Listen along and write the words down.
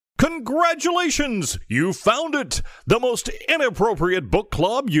Congratulations! You found it! The most inappropriate book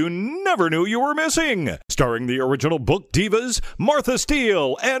club you never knew you were missing. Starring the original book divas Martha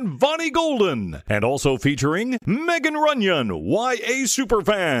Steele and Vonnie Golden. And also featuring Megan Runyon, YA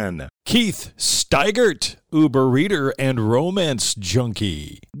superfan. Keith Steigert, Uber reader and romance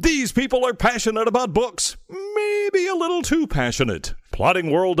junkie. These people are passionate about books. Maybe a little too passionate. Plotting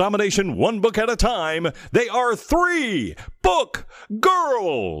world domination one book at a time, they are 3 book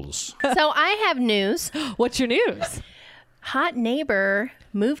girls. So I have news. What's your news? Hot neighbor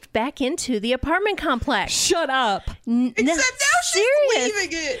moved back into the apartment complex. Shut up. Except now she's leaving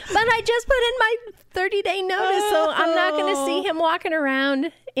it. But I just put in my 30-day notice, so I'm not going to see him walking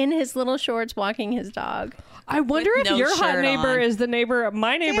around in his little shorts walking his dog. I wonder if no your hot shirt neighbor on. is the neighbor,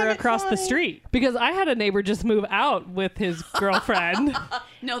 my neighbor across the Connie. street. Because I had a neighbor just move out with his girlfriend.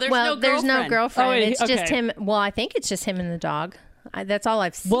 No, there's Well, no girlfriend. there's no girlfriend. Oh, wait, it's just okay. him. Well, I think it's just him and the dog. That's all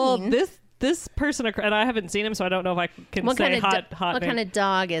I've seen. Well, this person, and I haven't seen him, so I don't know if I can what say kind of hot what name. kind of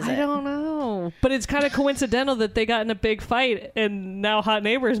dog is it? I don't know. But it's kind of coincidental that they got in a big fight and now hot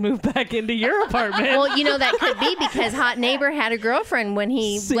neighbors moved back into your apartment. Well, you know, that could be because hot neighbor had a girlfriend when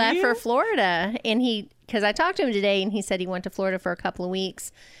he See? left for Florida, and because I talked to him today, and he said he went to Florida for a couple of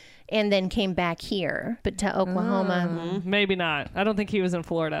weeks and then came back here, but to Oklahoma. Maybe not. I don't think he was in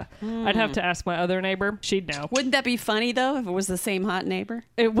Florida. I'd have to ask my other neighbor. She'd know. Wouldn't that be funny, though, if it was the same hot neighbor?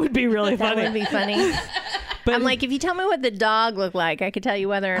 It would be really That funny. would be funny. But I'm like, if you tell me what the dog looked like, I could tell you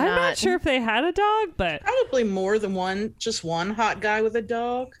whether or I'm not. not sure if they had a dog, but Probably more than one, just one hot guy with a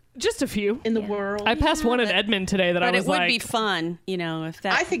dog just a few. in the world. I passed one in Edmond today that I But was it would like, be fun, if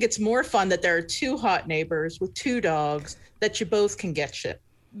that... I think it's more fun that there are 2 hot neighbors with 2 dogs that you both can get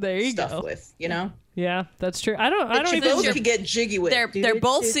there you stuff go. with, you know? Yeah, that's true. I don't That you even. both can get jiggy with. They're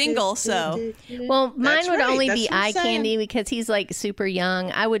both single, so... Well, mine That's would right. only That's be what I'm eye saying. candy because he's like super young.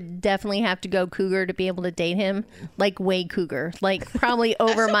 I would definitely have to go cougar to be able to date him, like way cougar, like probably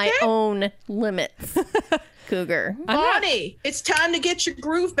over my own limits. Cougar. Bonnie, it's time to get your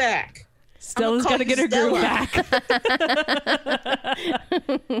groove back. Stella's call got to you get her groove Stella.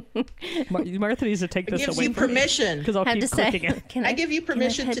 back. Martha needs to take It this gives away you from me permission. because I'll Had keep to say, clicking it. can I give you can I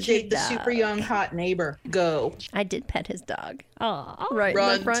permission pet to your date the super dog? young hot neighbor. Go. I did pet his dog. Aw. Right in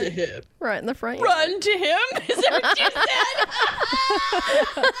Run the front. to him. Right in the front. Run to him? Is that what you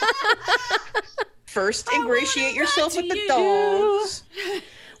said? First, ingratiate yourself run with to the you. dogs.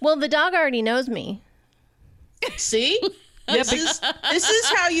 Well, the dog already knows me. See? This is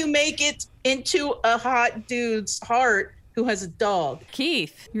how you make it into a hot dude's heart who has a dog.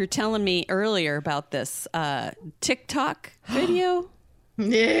 Keith, you were telling me earlier about this TikTok video.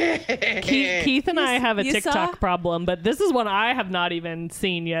 Keith and I have a you TikTok saw? problem, but this is one I have not even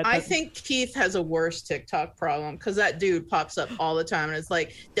seen yet. I but- think Keith has a worse TikTok problem because that dude pops up all the time and it's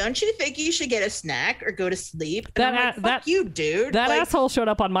like, don't you think you should get a snack or go to sleep? And I'm like, fuck you, dude. That Like, asshole showed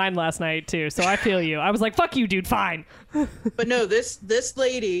up on mine last night too, so I feel you. I was like, "Fuck you, dude. Fine." But no, this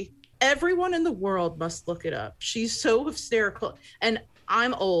lady, everyone in the world must look it up. She's so hysterical. And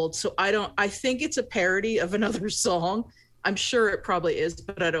I'm old, so I think it's a parody of another song. I'm sure it probably is,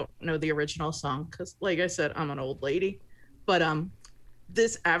 but I don't know the original song because, like I said, I'm an old lady. But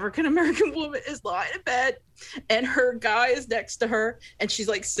this African-American woman is lying in bed and her guy is next to her and she's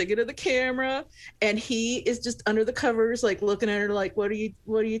like singing to the camera and he is just under the covers like looking at her like, what are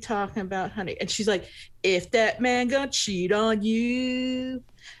you talking about, honey? And she's like, if that man gonna cheat on you,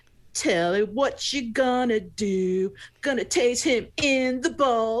 tell him what you gonna do. Gonna taste him in the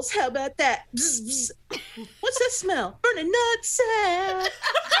balls. How about that? Bzz, bzz. What's that smell? Burning nutsack.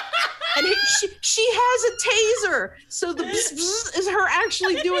 And she has a taser. So the bzz, bzz is her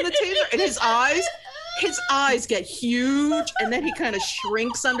actually doing the taser. And his eyes get huge. And then he kind of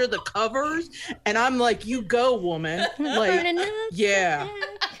shrinks under the covers. And I'm like, you go, woman. Like, Burning nutsack. yeah.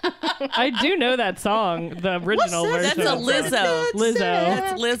 I do know that song, the original that? version. That's a Lizzo. Lizzo.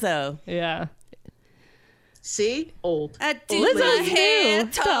 That's Lizzo. Yeah. See? Old. I do Lizzo's my hair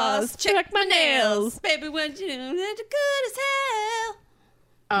new. toss, check Check my my nails. nails. Baby, what you do? That's good as hell.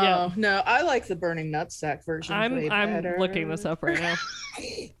 Oh, Yeah. no. I like the Burning Nutsack version. I'm looking this up right now.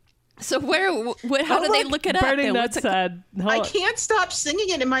 So how do they look it up? Burning then? Nuts said. I can't stop singing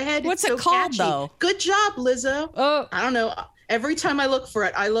it in my head. What's it's it so called, catchy. though? Good job, Lizzo. Oh, I don't know. Every time I look for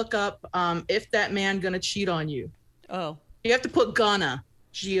it, I look up if that man gonna cheat on you. Oh. You have to put gonna.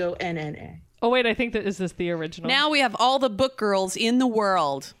 Gonna. oh wait, I think is this the original? Now we have all the book girls in the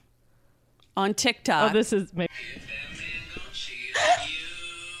world on TikTok. Oh, this is maybe.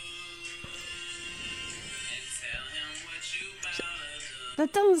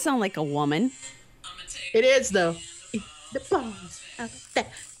 That doesn't sound like a woman. It is though. The balls out that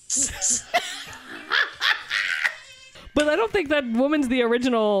But I don't think that woman's the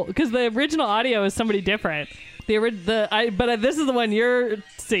original, because the original audio is somebody different. This is the one you're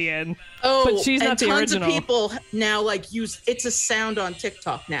seeing. Oh, but she's not the tons original. of people now use it's a sound on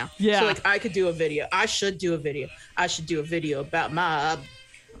TikTok now. Yeah. So like I could do a video. I should do a video. I should do a video about my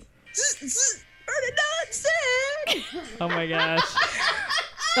Oh my gosh.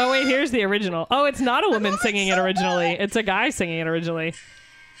 Oh wait, here's the original. Oh, it's not a woman singing it originally. It's a guy singing it originally.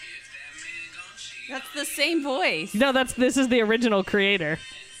 That's the same voice. No, this is the original creator.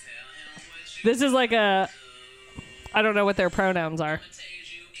 This is like I don't know what their pronouns are.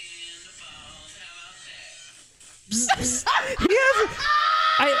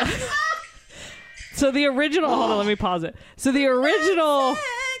 So the original. Hold on, let me pause it. So the original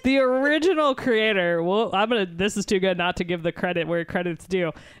creator. Well, This is too good not to give the credit where credit's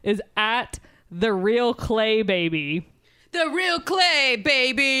due. Is at The Real Clay Baby. The Real Clay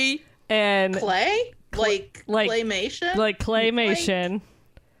Baby. And clay? Like claymation? Like claymation.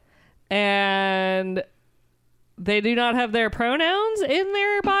 And they do not have their pronouns in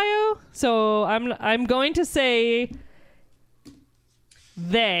their bio. So I'm going to say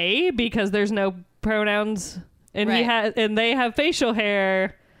they, because there's no pronouns, and Right. and they have facial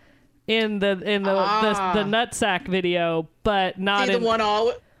hair in the nutsack video, but not See, in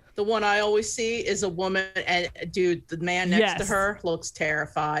the one I always see is a woman, and dude, the man next to her looks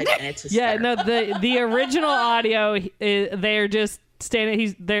terrified, and it's hysterical. Yeah, no, the original audio, they're just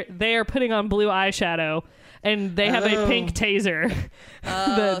standing. They are putting on blue eyeshadow, and they have a pink taser.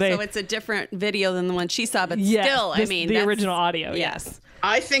 So it's a different video than the one she saw, but Yes, still, the that's original audio. yes. Yes.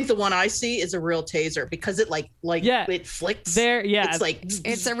 I think the one I see is a real taser because it it flicks. It's like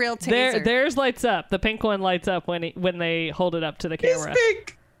It's a real taser. Theirs lights up. The pink one lights up when they hold it up to the camera. it's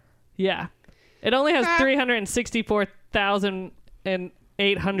pink. Yeah. It only has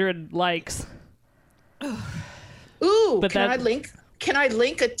 364,800 likes. Ooh, But can I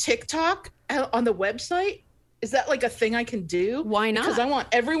link a TikTok on the website? Is that like a thing I can do? Why not? Because I want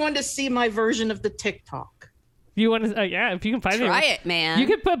everyone to see my version of the TikTok. You want to? Yeah, if you can find Try it, man. You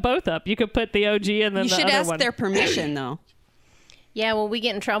could put both up. You could put the OG and then You the should other ask one. their permission, though. Yeah, will we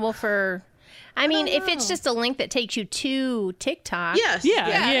get in trouble for... I mean, if it's just a link that takes you to TikTok... Yes. Yeah.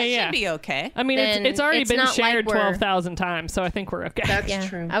 That should be okay. I mean, Then it's already it's been not like shared we're- 12,000 times, so I think we're okay. That's Yeah,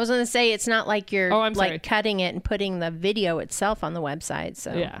 true. I was going to say it's not like you're Oh, I'm sorry. cutting it and putting the video itself on the website.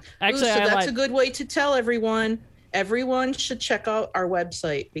 So Yeah. Ooh, Actually, so I that's lied. a good way to tell everyone. Everyone should check out our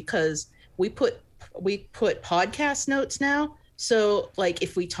website because we put podcast notes now. So like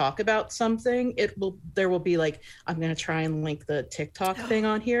if we talk about something, there will be like, I'm going to try and link the TikTok thing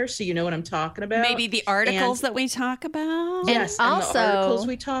on here. So you know what I'm talking about. Maybe the articles that we talk about. Yes. And And also- the articles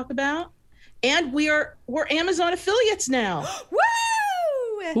we talk about. And we're Amazon affiliates now.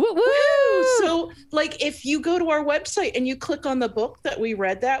 Woo! Woo, woo! So like if you go to our website and you click on the book that we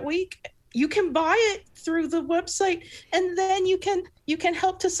read that week, you can buy it through the website and then you can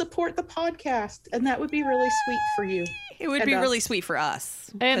help to support the podcast. And that would be really sweet for you. It would And be us. really sweet for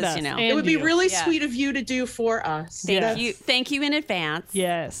us. And 'cause, us. you know. And It would be you. really Yeah. sweet of you to do for us. Thank you in advance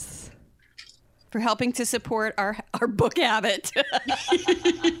Yes. for helping to support our book habit.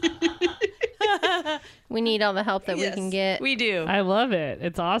 we need all the help that we can get. We do. I love it.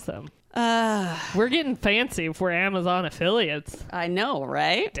 It's awesome. We're getting fancy if we're Amazon affiliates. I know,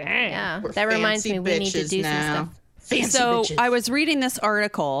 right? Dang. Yeah, We're that reminds fancy me we need to bitches do now. some stuff. Fancy So bitches. I was reading this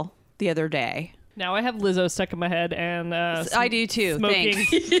article the other day. Now I have Lizzo stuck in my head and I do too. smoking,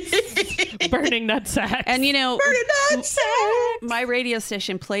 Thanks. burning nutsack. And you know, Nuts! my radio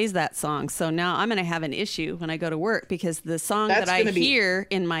station plays that song, so now I'm going to have an issue when I go to work because the song That's that I gonna be- hear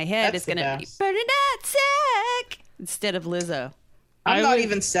in my head that's is going the to be best. "Burning Nutsack" instead of Lizzo. I'm I not would-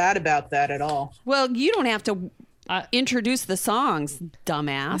 even sad about that at all. Well, you don't have to introduce the songs,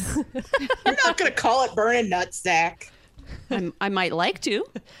 dumbass. You're not going to call it Burning Nutsack. I might like to.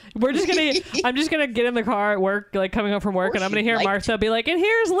 We're just gonna. I'm just gonna get in the car at work, like coming home from work, and I'm gonna hear like Martha be like, "And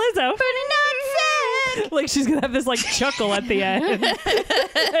here's Lizzo." Like she's gonna have this like chuckle at the end,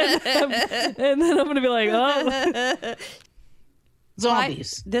 and then I'm gonna be like, "Oh,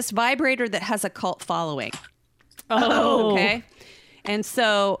 Zombies. This vibrator that has a cult following. oh, Okay. And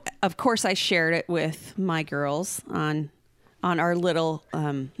so, of course, I shared it with my girls on our little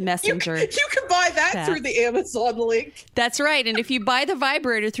You messenger. can buy that Chat. through the Amazon link. That's right. And if you buy the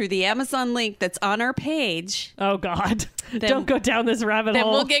vibrator through the Amazon link that's on our page, oh God! Don't go down this rabbit then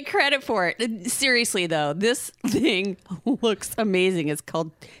hole." we'll get credit for it. Seriously, though, this thing looks amazing. It's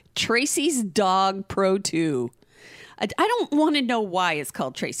called Tracy's Dog Pro 2. I don't want to know why it's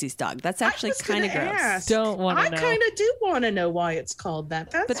called Tracy's dog. That's actually kind of gross. Don't want I to know. kind of do want to know why it's called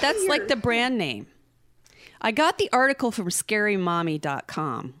that. But that's like the brand name. I got the article from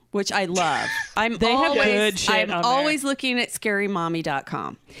scarymommy.com, which I love. They have good shit I'm on there. always looking at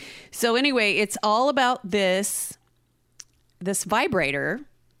scarymommy.com. So anyway, it's all about this vibrator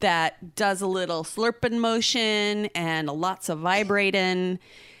that does a little slurping motion and lots of vibrating.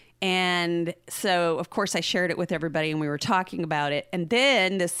 And so, of course, I shared it with everybody and we were talking about it. And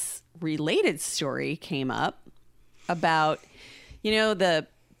then this related story came up about,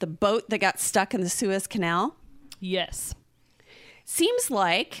 the boat that got stuck in the Suez Canal. Yes. Seems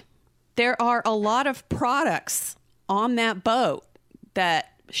like there are a lot of products on that boat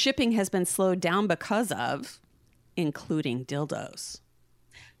that shipping has been slowed down because of, including dildos.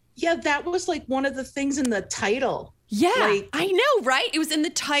 Yeah, that was like one of the things in the title. Yeah, Like- I know, right? It was in the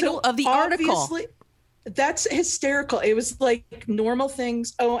title of the article. Obviously, that's hysterical. It was like normal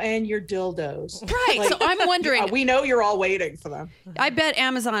things. Oh, and your dildos. Right. Like, So I'm wondering, we know you're all waiting for them. I bet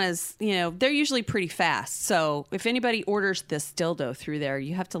Amazon is, they're usually pretty fast. So if anybody orders this dildo through there,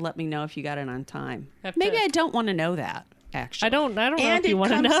 you have to let me know if you got it on time. Have Maybe to- I don't want to know that, actually. I don't know And if you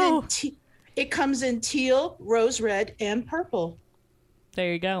want to know. it comes in teal, rose red, and purple.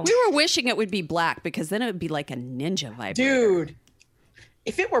 There you go. We were wishing it would be black because then it would be like a ninja vibrator. Dude,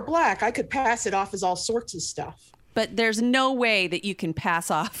 if it were black, I could pass it off as all sorts of stuff. But there's no way that you can pass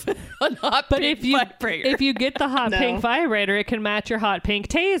off a hot But pink if you vibrator. get the hot No. pink vibrator, it can match your hot pink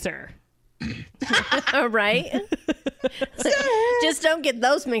taser. All right. Just don't get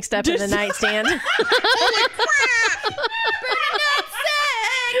those mixed up in the nightstand.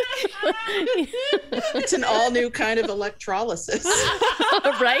 It's an all new kind of electrolysis.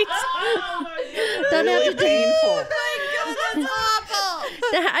 Right? Don't have to do. Painful.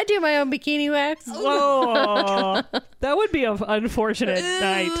 I do my own bikini wax. Oh, that would be an unfortunate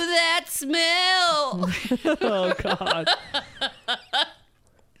night. Ooh, that smell. Oh God.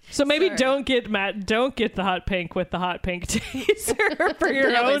 So maybe don't get the hot pink with the hot pink taser for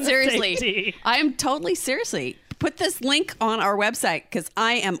your No, own but seriously, safety. I am totally seriously. Put this link on our website because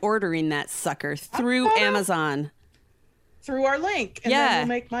I am ordering that sucker through Amazon. Through our link, and Yeah. then we'll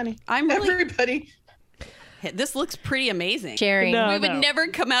make money. I'm really- Everybody. This looks pretty amazing. Sharing. No. We would never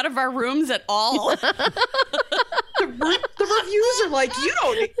come out of our rooms at all. The reviews are like,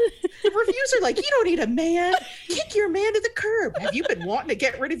 you don't need a man. Kick your man to the curb. Have you been wanting to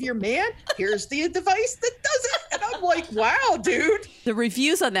get rid of your man? Here's the device that does it. And I'm like, wow, dude. The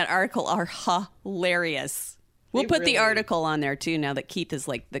reviews on that article are hilarious. We'll They put the really- article on there too now that Keith is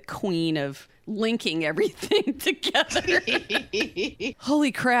like the queen of linking everything together.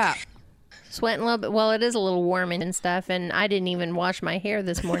 Holy crap. Sweating a little bit. Well, it is a little warm and stuff, and I didn't even wash my hair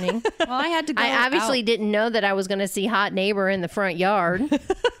this morning. Well, I had to go I obviously out didn't know that I was going to see hot neighbor in the front yard.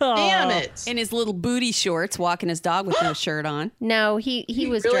 Damn it. in his little booty shorts walking his dog with no shirt on. No, he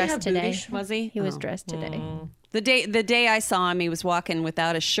was really dressed have booty today. shorts? Was he? He was Oh. dressed today. The day I saw him, he was walking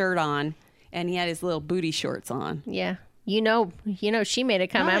without a shirt on and he had his little booty shorts on. Yeah. You know, she made a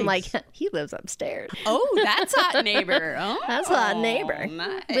comment. I'm like, Nice. he lives upstairs. Oh, that's hot neighbor. Oh, That's hot neighbor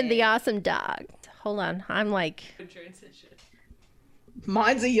nice. with the awesome dog. Hold on. I'm like,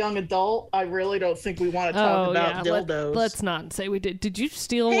 Mine's a young adult. I really don't think we want to talk about dildos. Let's not say we did. Did you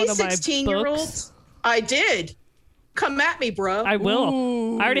steal Hey, one of my 16-year-olds. books? I did. Come at me, bro. I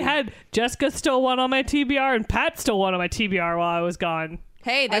will. I already had Jessica stole one on my TBR and Pat stole one on my TBR while I was gone.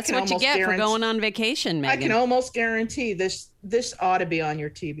 Hey, that's can what you almost get for guarantee- going on vacation, I Megan. can almost guarantee this ought to be on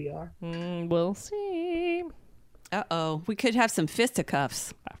your TBR. We'll see. Uh-oh. We could have some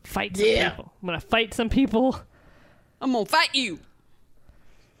fisticuffs. Fight some Yeah. people. I'm gonna fight some people. I'm going to fight you.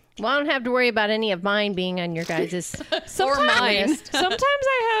 well, I don't have to worry about any of mine being on your guys'. Or mine. Sometimes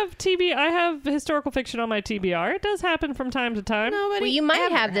I have historical fiction on my TBR. It does happen from time to time. Nobody Well, you might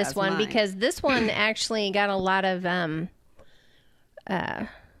ever have this has one mine. because this one actually got a lot of I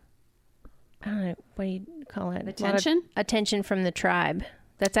don't know, what do you call it? A lot of Attention? attention from the tribe.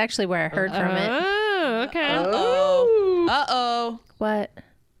 That's actually where I heard from it. Oh, okay. Uh-oh. What?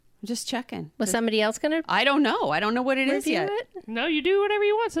 I'm just checking. Was somebody else going to I don't know. I don't know what it is review yet. it? No, you do whatever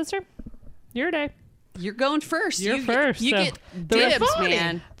you want, sister. Your day. You're going first. You're you first, You so get the dibs, funny.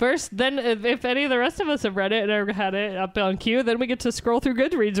 man. First, then if any of the rest of us have read it and ever had it up on queue, then we get to scroll through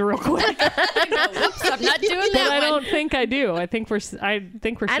Goodreads real quick. Whoops, I'm not doing But that I one. don't think I do. I think we're I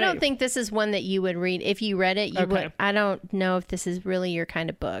safe. don't think this is one that you would read. If you read it, you Okay. would. I don't know if this is really your kind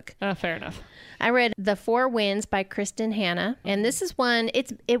of book. Fair enough. I read The Four Winds by Kristen Hanna, and this is one.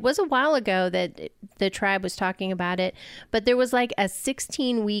 It was a while ago that the tribe was talking about it, but there was like a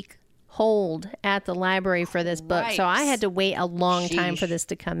 16-week hold at the library for this book. So I had to wait a long time for this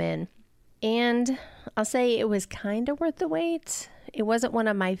to come in. And I'll say it was kind of worth the wait. It wasn't one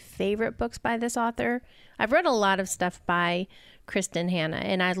of my favorite books by this author. I've read a lot of stuff by Kristen Hanna,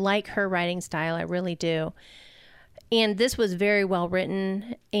 and I like her writing style. I really do. And this was very well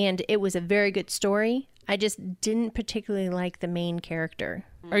written, and it was a very good story. I just didn't particularly like the main character.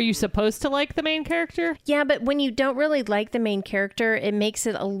 Are you supposed to like the main character? Yeah, but when you don't really like the main character, it makes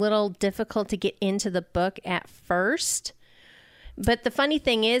it a little difficult to get into the book at first. But the funny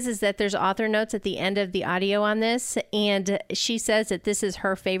thing is that there's author notes at the end of the audio on this, and she says that this is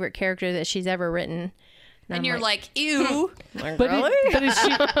her favorite character that she's ever written. And you're like, ew.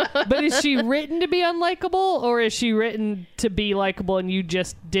 But is she written to be unlikable, or is she written to be likable and you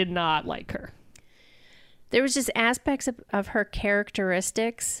just did not like her? There was just aspects of her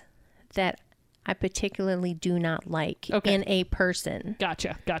characteristics that I particularly do not like in a person.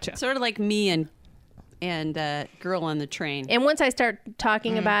 Gotcha. Sort of like me and Girl on the Train. And once I start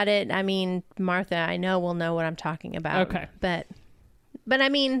talking about it, I mean, Martha, I know will know what I'm talking about. Okay. But I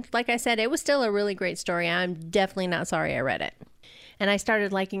mean, like I said, it was still a really great story. I'm definitely not sorry I read it. And I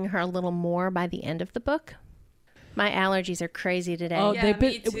started liking her a little more by the end of the book. My allergies are crazy today. Oh, Yeah,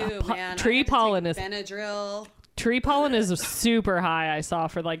 me too, man. Tree pollen is Benadryl. Tree pollen is super high. I saw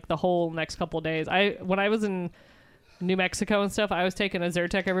for like the whole next couple of days. When I was in New Mexico and stuff, I was taking a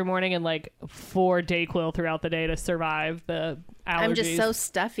Zyrtec every morning and like 4 Dayquil throughout the day to survive the allergies. I'm just so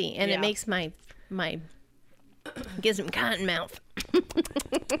stuffy, and it makes my gives me cotton mouth.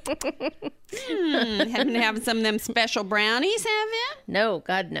 Haven't have some of them special brownies, have you? No,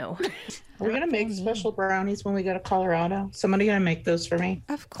 God, no. We're going to make special brownies when we go to Colorado. Somebody going to make those for me.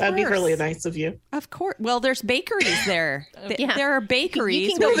 Of course. That'd be really nice of you. Of course. Well, there's bakeries there. Yeah. There are bakeries.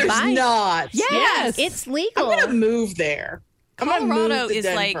 You can go No, there's buy. not. Yes. It's I'm legal. going to move there. I'm gonna Colorado move to is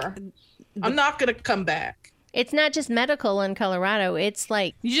Denver. I'm not going to come back. It's not just medical in Colorado. It's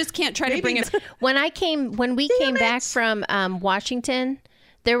like You just can't try to bring it. when we came back from Washington,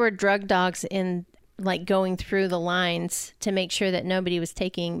 there were drug dogs in like going through the lines to make sure that nobody was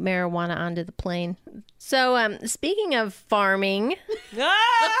taking marijuana onto the plane. So speaking of farming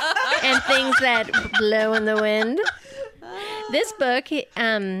and things that blow in the wind, this book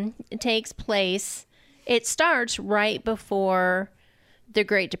takes place. It starts right before the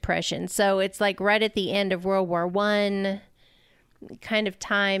Great Depression. So it's like right at the end of World War I kind of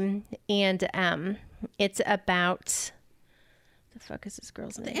time. And it's about, the fuck is this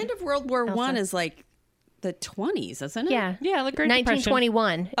girl's name? The end of World War Elsa. I is like the 20s, isn't it? Yeah. Yeah, the Great Depression.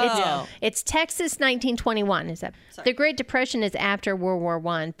 1921. Oh. It's Texas 1921. Is that the Great Depression is after World War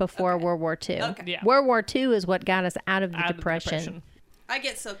I, before World War II. Okay. Yeah. World War II is what got us out of the Out of the depression. I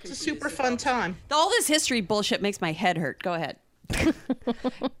get so confused. It's a super fun time. All this history bullshit makes my head hurt. Go ahead.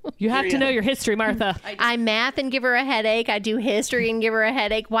 You have to know your history, Martha. I math and give her a headache. I do history and give her a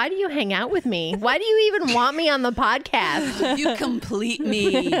headache. Why do you hang out with me? Why do you even want me on the podcast? You complete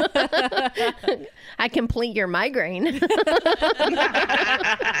me. I complete your migraine.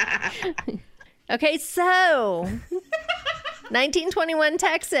 Okay, so 1921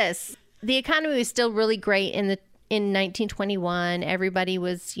 Texas. The economy was still really great in 1921. Everybody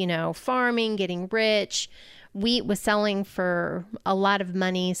was, farming, getting rich. Wheat was selling for a lot of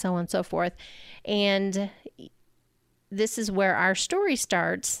money, so on and so forth. And this is where our story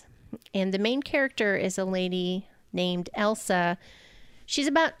starts. And the main character is a lady named Elsa. She's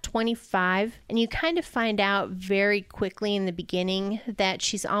about 25, and you kind of find out very quickly in the beginning that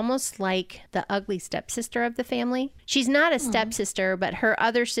she's almost like the ugly stepsister of the family. She's not a stepsister, but her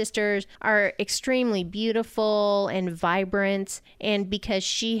other sisters are extremely beautiful and vibrant. And because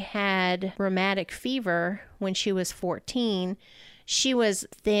she had rheumatic fever when she was 14, she was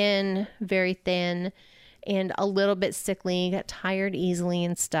thin, very thin, and a little bit sickly, got tired easily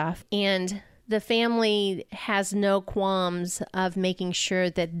and stuff. And the family has no qualms of making sure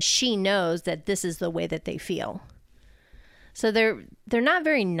that she knows that this is the way that they feel. So they're not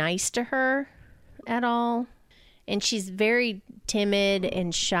very nice to her at all. And she's very timid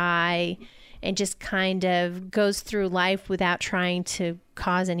and shy and just kind of goes through life without trying to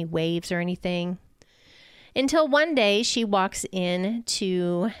cause any waves or anything. Until one day she walks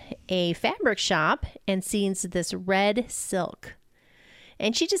into a fabric shop and sees this red silk.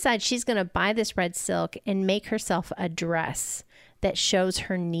 And she decides she's going to buy this red silk and make herself a dress that shows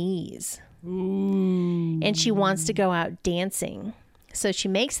her knees. Ooh. And she wants to go out dancing. So she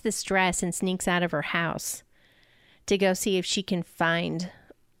makes this dress and sneaks out of her house to go see if she can find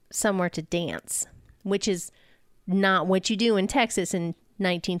somewhere to dance, which is not what you do in Texas in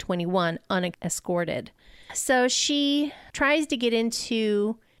 1921 unescorted. So she tries to get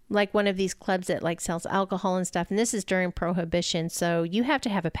into like one of these clubs that like sells alcohol and stuff. And this is during Prohibition. So you have to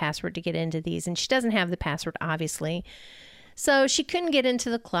have a password to get into these. And she doesn't have the password, obviously. So she couldn't get into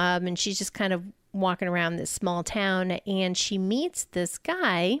the club, and she's just kind of walking around this small town, and she meets this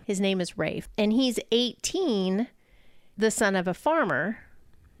guy. His name is Rafe, and he's 18, the son of a farmer,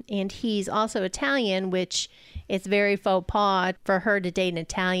 and he's also Italian, which it's very faux pas for her to date an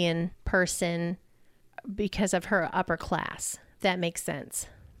Italian person because of her upper class. If that makes sense.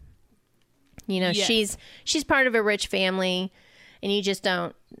 You know, Yes. she's part of a rich family, and you just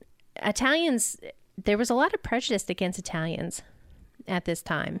don't. Italians, there was a lot of prejudice against Italians at this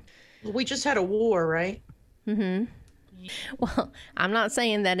time. We just had a war, right? Well, I'm not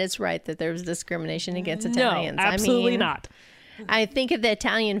saying that it's right that there was discrimination against Italians. No, absolutely I mean, not. I think of the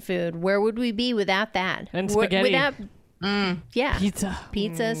Italian food. Where would we be without that? And spaghetti. Without, yeah.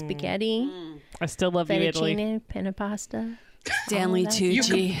 Pizza. Spaghetti, I still love you, Italy. fettuccine, penne pasta. Stanley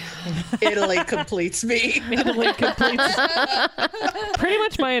Tucci. Italy completes me. Italy completes. Pretty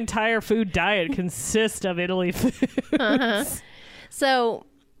much my entire food diet consists of Italy food. So,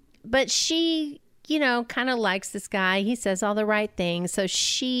 but she, you know, kind of likes this guy. He says all the right things. So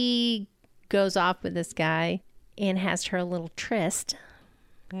she goes off with this guy and has her little tryst.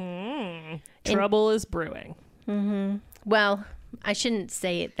 Trouble is brewing. Well, I shouldn't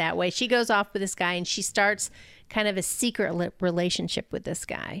say it that way. She goes off with this guy, and she starts kind of a secret relationship with this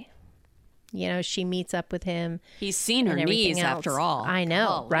guy. You know, she meets up with him. He's seen her and everything knees else. after all. I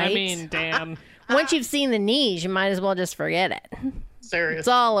know, Oh, right? I mean, damn. Once you've seen the knees, you might as well just forget it. It's Serious.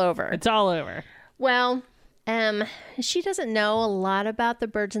 all over. It's all over. Well, she doesn't know a lot about the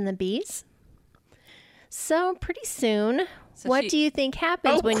birds and the bees. So pretty soon, what she- do you think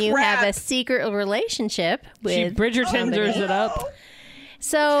happens Oh, when you have crap. a secret relationship She with Bridgertons it up.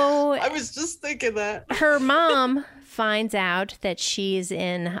 So I was just thinking that. her mom finds out that she's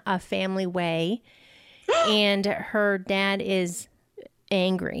in a family way, and her dad is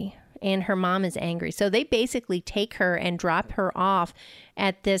angry, and her mom is angry. So they basically take her and drop her off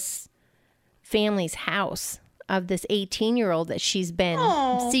at this family's house of this 18-year-old that she's been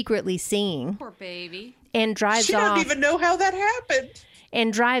secretly seeing, Poor baby. and drives She off doesn't even know how that happened.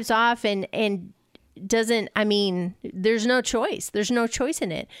 and doesn't, I mean, there's no choice. There's no choice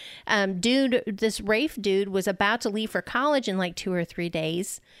in it. This Rafe dude was about to leave for college in like 2 or 3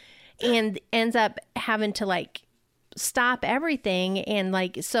 days, and ends up having to like stop everything. And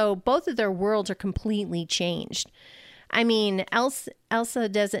like, so both of their worlds are completely changed. I mean, Elsa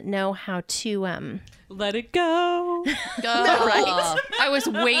doesn't know how to, Let it go. Right. I was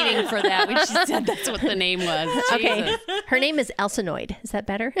waiting for that when she said that's what the name was. okay, Jesus. her name is Elsanoid. Is that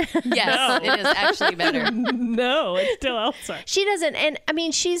better? Yes, it is actually better. No, it's still Elsa. She doesn't, and I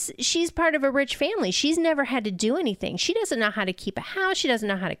mean, she's part of a rich family. She's never had to do anything. She doesn't know how to keep a house. She doesn't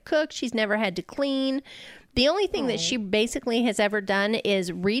know how to cook. She's never had to clean. The only thing that she basically has ever done is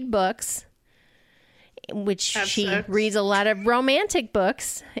read books, which Have she sex. reads a lot of romantic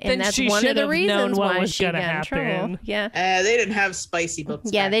books, and Then that's she one of should the have known reasons what why was she got gonna in trouble. happen. Yeah, They didn't have spicy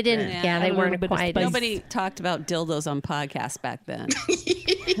books. yeah, back they didn't. then. Yeah, a they little weren't bit of quite. spice. Nobody talked about dildos on podcasts back then.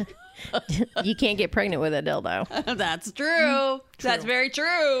 You can't get pregnant with a dildo. That's true. That's very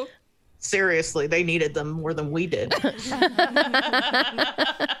true. Seriously, they needed them more than we did.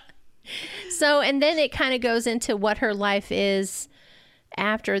 So, and then it kind of goes into what her life is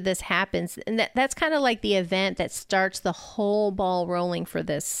after this happens. And that's kind of like the event that starts the whole ball rolling for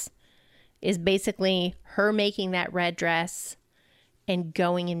this, is basically her making that red dress and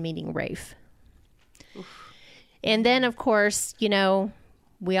going and meeting Rafe. And then, of course, you know,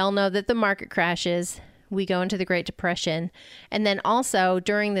 we all know that the market crashes. We go into the Great Depression. And then also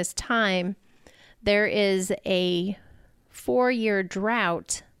during this time, there is a 4-year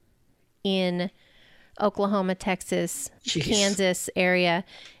drought in Oklahoma, Texas, Jeez. Kansas area.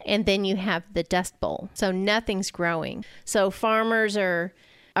 And then you have the Dust Bowl. So nothing's growing. So farmers are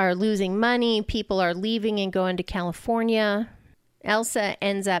losing money. People are leaving and going to California. Elsa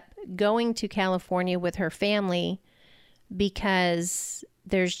ends up going to California with her family because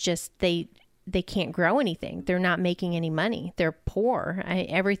there's just, they can't grow anything. They're not making any money. They're poor.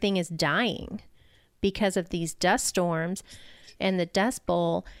 Everything is dying because of these dust storms and the Dust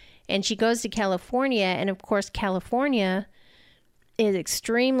Bowl. And she goes to California, and of course, California is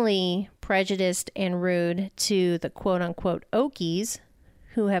extremely prejudiced and rude to the quote unquote Okies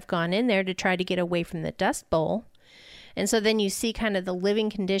who have gone in there to try to get away from the Dust Bowl. And so then you see kind of the living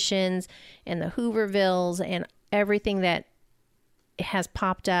conditions and the Hoovervilles and everything that has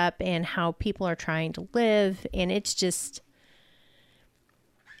popped up and how people are trying to live. And it's just,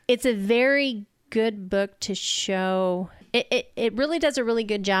 it's a very good book to show it really does a really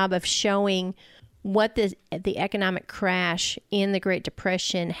good job of showing what the economic crash in the Great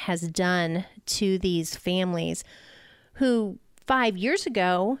Depression has done to these families who 5 years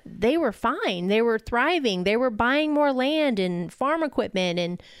ago, they were fine. They were thriving. They were buying more land and farm equipment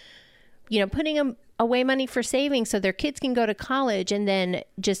and, putting away money for savings so their kids can go to college. And then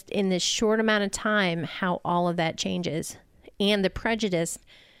just in this short amount of time, how all of that changes and the prejudice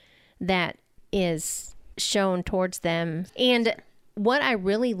that is shown towards them. And what I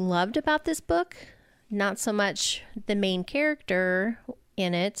really loved about this book, not so much the main character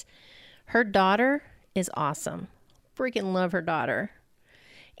in it, her daughter is awesome. Freaking love her daughter.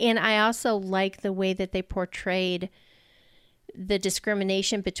 And I also like the way that they portrayed the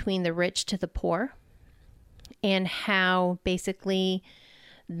discrimination between the rich to the poor and how basically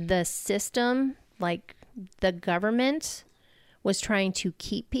the system, like the government, was trying to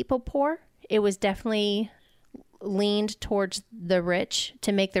keep people poor. It was definitely leaned towards the rich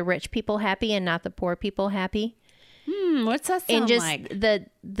to make the rich people happy and not the poor people happy. What's that sound and just like?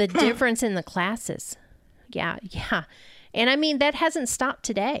 the difference in the classes. Yeah. And I mean, that hasn't stopped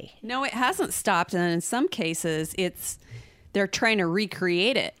today. No, it hasn't stopped. And in some cases, they're trying to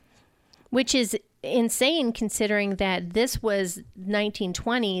recreate it. Which is insane considering that this was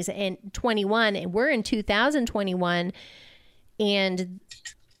 1920s and 21 and we're in 2021 and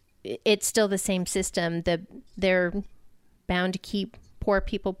it's still the same system. They're bound to keep poor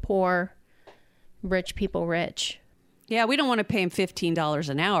people poor, rich people rich. Yeah, we don't want to pay them $15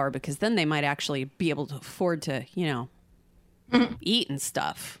 an hour because then they might actually be able to afford to, eat and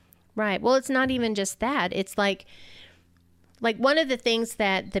stuff. Right. Well, it's not even just that. It's like one of the things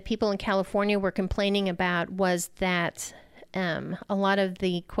that the people in California were complaining about was that a lot of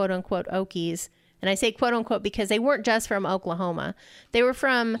the quote unquote Okies, and I say quote unquote because they weren't just from Oklahoma. They were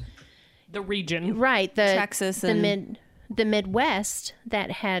from The region. right, Texas and the Midwest that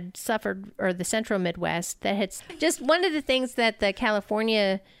had suffered, or the central Midwest that had just one of the things that the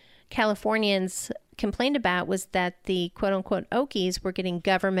Californians complained about was that the quote unquote Okies were getting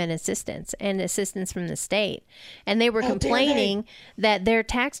government assistance and assistance from the state. And they were complaining that their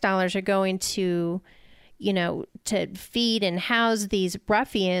tax dollars are going to, to feed and house these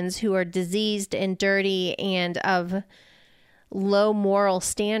ruffians who are diseased and dirty and of low moral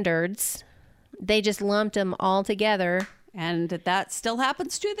standards. They just lumped them all together. And that still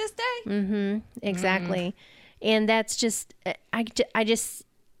happens to this day. Mm-hmm. Exactly. And that's just,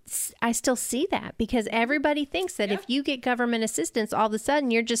 I still see that because everybody thinks that if you get government assistance, all of a sudden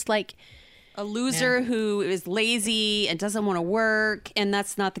you're just like A loser who is lazy and doesn't want to work. And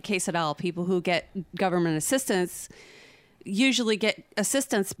that's not the case at all. People who get government assistance usually get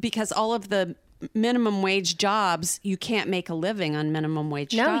assistance because all of the minimum wage jobs, you can't make a living on minimum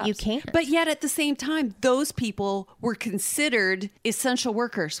wage jobs. No, you can't. But yet at the same time, those people were considered essential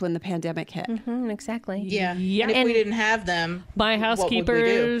workers when the pandemic hit. exactly. Yeah. Yeah. And if And- we didn't have them, My what would we do?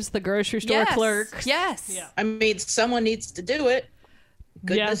 housekeepers, the grocery store clerks. Yes. Yeah. I mean, someone needs to do it.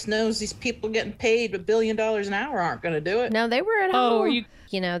 Goodness knows these people getting paid $1 billion an hour aren't going to do it. No, they were at Oh, home.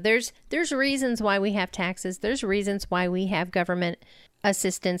 There's reasons why we have taxes. There's reasons why we have government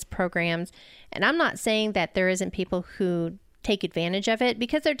assistance programs. And I'm not saying that there isn't people who take advantage of it,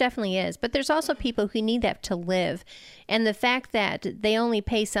 because there definitely is. But there's also people who need that to live. And the fact that they only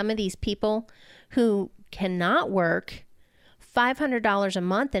pay some of these people who cannot work $500 a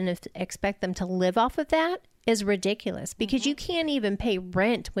month and expect them to live off of that is ridiculous, because you can't even pay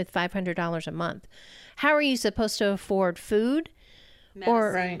rent with $500 a month. How are you supposed to afford food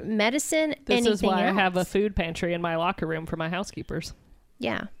or Right. medicine? This anything is why else? I have a food pantry in my locker room for my housekeepers.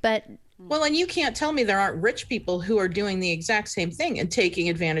 Yeah, but Well, and you can't tell me there aren't rich people who are doing the exact same thing and taking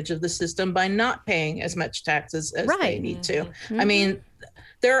advantage of the system by not paying as much taxes as they Right. need to. I mean,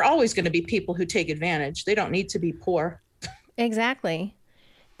 there are always going to be people who take advantage. They don't need to be poor. exactly.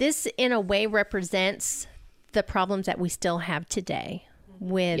 This, in a way, represents the problems that we still have today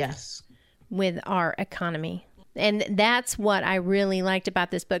with Yes. with our economy. And that's what I really liked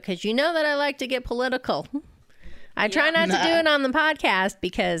about this book, because you know that I like to get political. I try not to do it on the podcast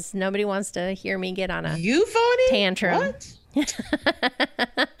because nobody wants to hear me get on a You voted? tantrum. What?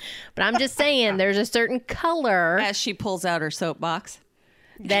 But I'm just saying there's a certain color As she pulls out her soapbox.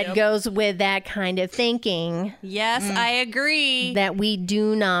 that goes with that kind of thinking Yes, I agree. that we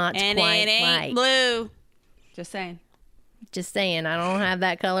do not And quite it ain't like. blue. Just saying. Just saying, I don't have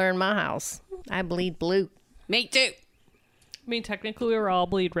that color in my house. I bleed blue. Me too. I mean, technically we were all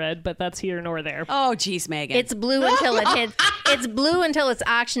bleed red, but that's here nor there. Oh, geez, Megan. It's blue until it hits. It's blue until it's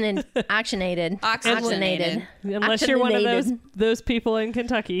oxygenated. Oxygenated. Unless you're one of those people in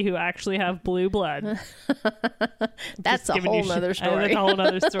Kentucky who actually have blue blood. That's a Giving you whole nother shit. story. That's a whole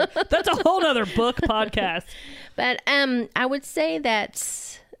nother story. That's a whole nother book podcast. But I would say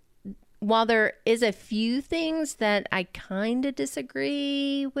that while there is a few things that I kind of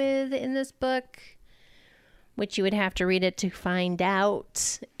disagree with in this book, which you would have to read it to find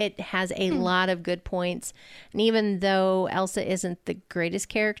out, it has a lot of good points. And even though Elsa isn't the greatest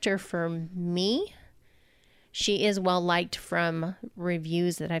character for me, she is well liked from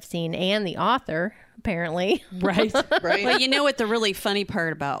reviews that I've seen and the author, apparently. Right. Right. But you know what the really funny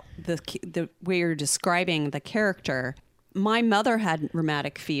part about the way you're describing the character? My mother had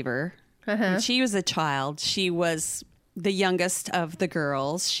rheumatic fever. When she was a child. She was the youngest of the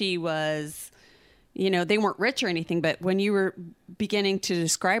girls. She was, they weren't rich or anything, but when you were beginning to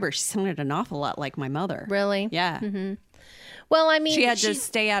describe her, she sounded an awful lot like my mother. Really? Yeah. Mm-hmm. Well, I mean, She had to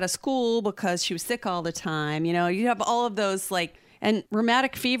stay out of school because she was sick all the time. You have all of those and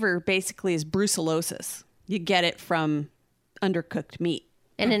rheumatic fever basically is brucellosis. You get it from undercooked meat.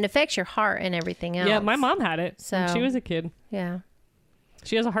 and it affects your heart and everything else. Yeah, my mom had it when So- she was a kid. Yeah.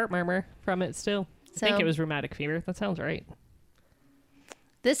 She has a heart murmur from it still. I think So- it was rheumatic fever. That sounds right.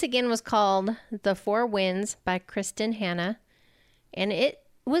 This again was called The Four Winds by Kristen Hanna, and it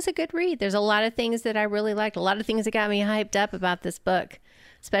was a good read. There's a lot of things that I really liked, a lot of things that got me hyped up about this book,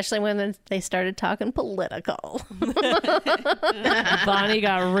 especially when they started talking political. Bonnie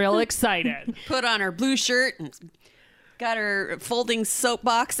got real excited. Put on her blue shirt and got her folding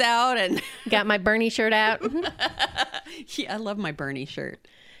soapbox out. And Got my Bernie shirt out. yeah, I love my Bernie shirt.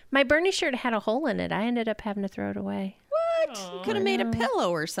 My Bernie shirt had a hole in it. I ended up having to throw it away. What? You could have made a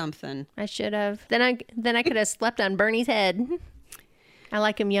pillow or something. I should have. Then I could have slept on Bernie's head. I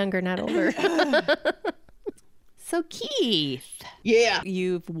like him younger, not older. So Keith, Yeah,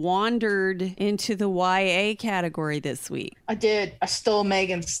 you've wandered into the YA category this week. I did. I stole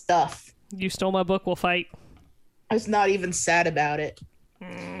Megan's stuff. You stole my book, we'll fight. I was not even sad about it.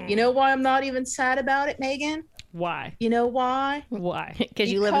 You know why I'm not even sad about it, Megan? Why? You know why? Why? Because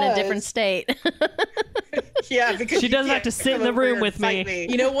you live in a different Because- state. Yeah, because She you doesn't have can't to sit in come the over room here and with fight me.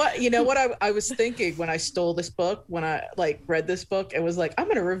 You know what? You know what I was thinking when I stole this book, when I read this book and was like, I'm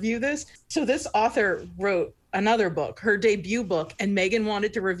gonna review this. So this author wrote another book, her debut book, and Megan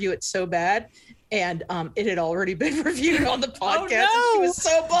wanted to review it so bad. And it had already been reviewed on the podcast. And she no! was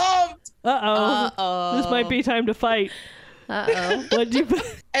so bummed. Uh-oh. This might be time to fight. Uh-oh. What'd you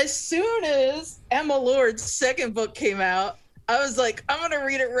As soon as Emma Lord's second book came out, I was like, I'm going to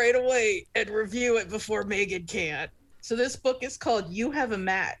read it right away and review it before Megan can. So this book is called You Have a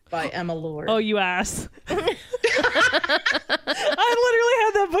Mat by Emma Lord. Oh, you ass. I literally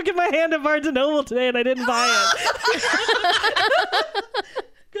had that book in my hand at Barnes & Noble today, and I didn't buy it.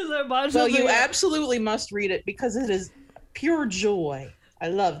 Because I bought Well, something. you absolutely must read it because it is pure joy. I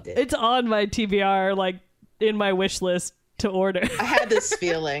loved it. It's on my TBR, like, in my wish list to order. I had this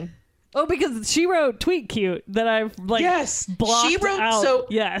feeling. Oh, because she wrote Tweet Cute that I've, like, Yes, blocked she wrote out. so.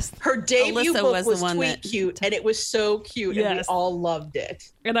 Yes. Her debut Alyssa book was the was one Tweet that- Cute, and it was so cute, and we Yes. all loved it.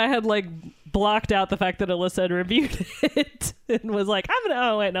 And I had, like, blocked out the fact that Alyssa had reviewed it and was like,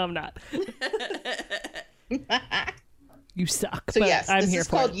 oh, wait, no, I'm not. You suck. So but yes, I'm this here is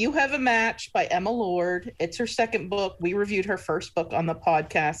for called it. You Have a Match by Emma Lord. It's her second book. We reviewed her first book on the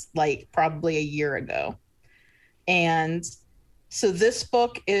podcast like probably a year ago. And so this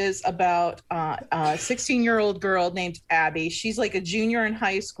book is about a 16-year-old girl named Abby. She's like a junior in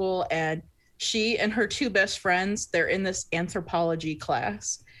high school, and she and her two best friends, they're in this anthropology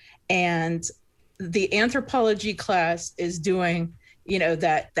class. And the anthropology class is doing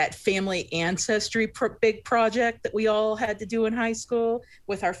that family ancestry big project that we all had to do in high school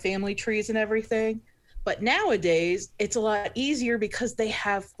with our family trees and everything. But nowadays it's a lot easier because they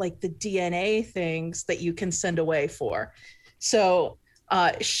have like the DNA things that you can send away for. So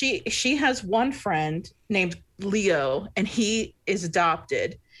she has one friend named Leo, and he is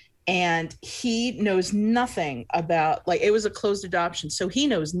adopted, and he knows nothing about, like, it was a closed adoption, so he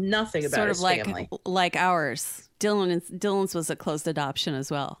knows nothing about Sort his of like family. ours. Dylan's was a closed adoption as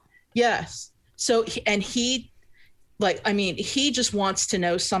well. Yes. So he just wants to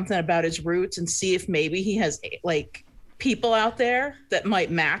know something about his roots and see if maybe he has like people out there that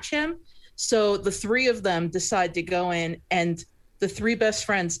might match him. So the three of them decide to go in, and the three best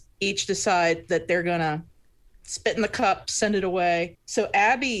friends each decide that they're gonna spit in the cup, send it away. So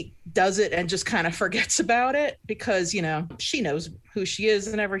Abby does it and just kind of forgets about it because, she knows who she is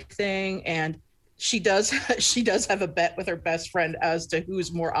and everything. And she does she does have a bet with her best friend as to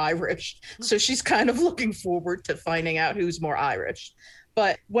who's more Irish. So she's kind of looking forward to finding out who's more Irish.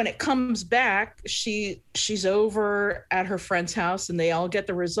 But when it comes back, she's over at her friend's house and they all get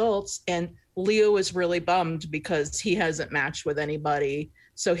the results. And Leo is really bummed because he hasn't matched with anybody.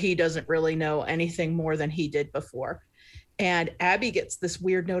 So he doesn't really know anything more than he did before. And Abby gets this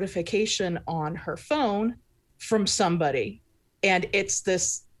weird notification on her phone from somebody. And it's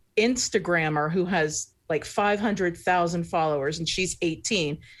this Instagrammer who has like 500,000 followers and she's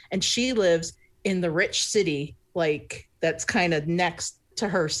 18 and she lives in the rich city, like that's kind of next to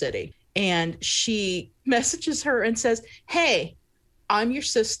her city. And she messages her and says, "Hey, I'm your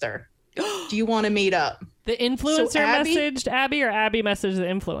sister. Do you want to meet up?" The influencer So messaged Abby, or Abby messaged the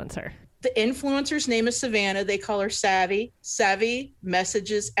influencer? The influencer's name is Savannah. They call her Savvy. Savvy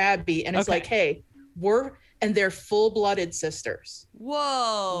messages Abby and it's Okay. like, "Hey, they're full-blooded sisters." Whoa.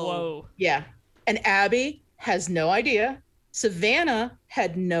 Whoa. Yeah. And Abby has no idea. Savannah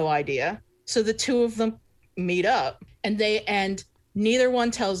had no idea. So the two of them meet up and neither one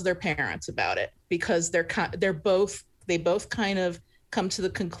tells their parents about it because they both kind of come to the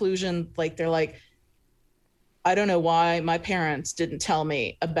conclusion, like they're like, "I don't know why my parents didn't tell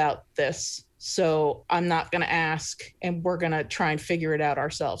me about this. So I'm not going to ask and we're going to try and figure it out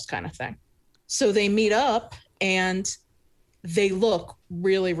ourselves," kind of thing. So they meet up and they look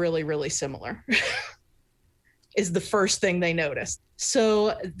really, really, really similar is the first thing they notice.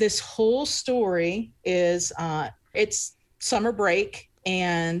 So this whole story is, it's summer break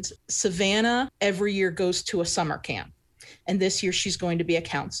and Savannah every year goes to a summer camp. And this year she's going to be a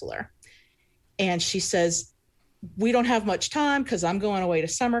counselor. And she says, "We don't have much time because I'm going away to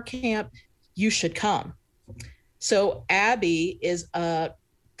summer camp. You should come." So Abby is a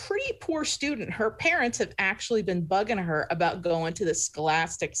pretty poor student. Her parents have actually been bugging her about going to the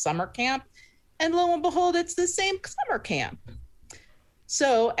Scholastic summer camp. And lo and behold, it's the same summer camp.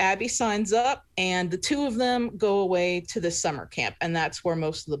 So Abby signs up and the two of them go away to the summer camp. And that's where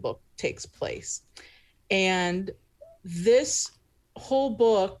most of the book takes place. And this whole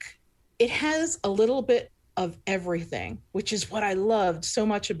book, it has a little bit of everything, which is what I loved so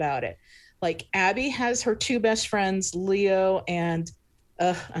much about it. Like Abby has her two best friends, Leo and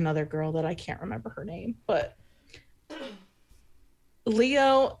another girl that I can't remember her name, but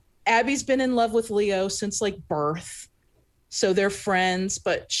Abby's been in love with Leo since like birth. So they're friends,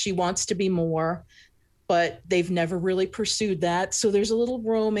 but she wants to be more, but they've never really pursued that. So there's a little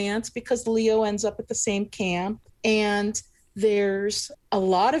romance because Leo ends up at the same camp. And there's a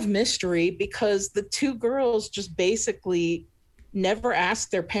lot of mystery because the two girls just basically never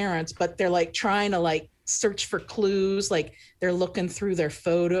ask their parents, but they're like trying to like search for clues. Like they're looking through their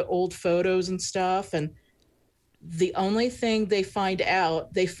old photos and stuff. And the only thing they find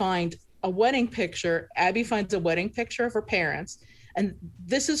a wedding picture. Abby finds a wedding picture of her parents. And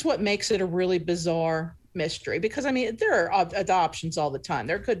this is what makes it a really bizarre mystery because, I mean, there are adoptions all the time.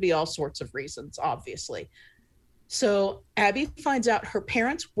 There could be all sorts of reasons, obviously. So Abby finds out her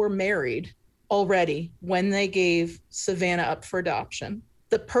parents were married already when they gave Savannah up for adoption.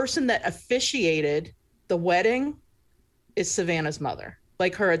 The person that officiated the wedding is Savannah's mother,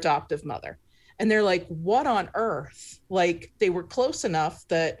 like her adoptive mother. And they're like, what on earth? Like they were close enough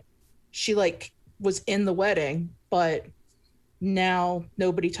that she like was in the wedding, but now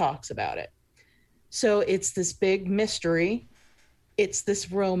nobody talks about it. So it's this big mystery. It's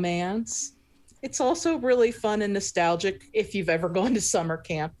this romance. It's also really fun and nostalgic. If you've ever gone to summer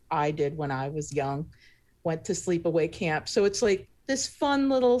camp, I did when I was young, went to sleepaway camp. So it's like this fun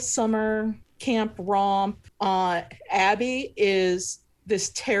little summer camp romp. Abby is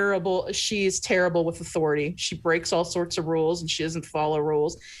she's terrible with authority. She breaks all sorts of rules and she doesn't follow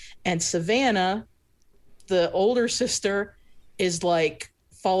rules. And Savannah, the older sister, is like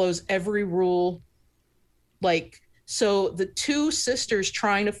follows every rule. Like, so the two sisters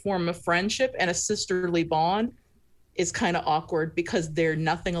trying to form a friendship and a sisterly bond is kind of awkward because they're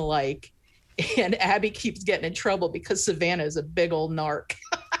nothing alike. And Abby keeps getting in trouble because Savannah is a big old narc.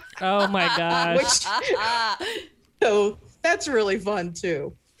 Oh my gosh. So that's really fun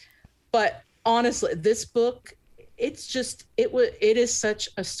too. But honestly, this book, it is such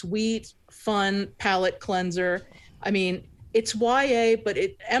a sweet, fun palate cleanser. I mean, it's YA, but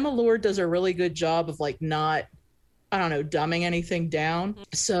Emma Lord does a really good job of like not, I don't know, dumbing anything down.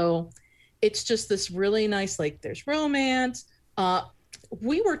 So it's just this really nice, like there's romance.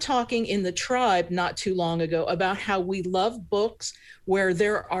 We were talking in the tribe not too long ago about how we love books where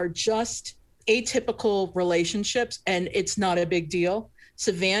there are just atypical relationships and it's not a big deal.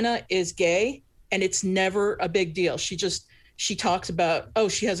 Savannah is gay and it's never a big deal. She talks about, oh,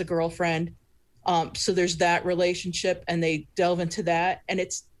 she has a girlfriend. So there's that relationship, and they delve into that, and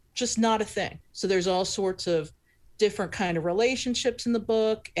it's just not a thing. So there's all sorts of different kind of relationships in the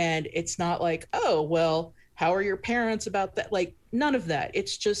book, and it's not like, oh, well, how are your parents about that? Like, none of that.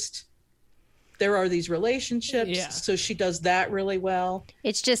 It's just there are these relationships. Yeah. So she does that really well.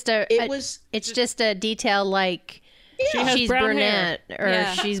 It's just It's just a detail like She has she's brown brunette or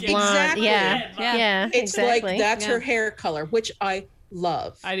Yeah. she's blonde. Exactly. Yeah. Yeah. Yeah. It's exactly. like that's Yeah. her hair color, which I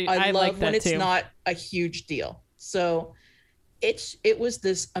love. I love like when that it's too. not a huge deal. So it was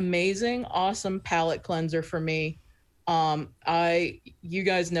this amazing, awesome palette cleanser for me. You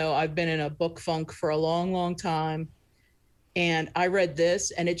guys know I've been in a book funk for a long, long time. And I read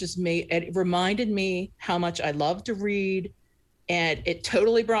this, and it reminded me how much I love to read, and it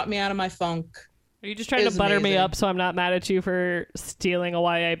totally brought me out of my funk. Are you just trying to It's butter me amazing. up so I'm not mad at you for stealing a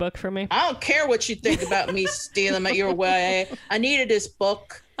YA book from me? I don't care what you think about me stealing at your way. I needed this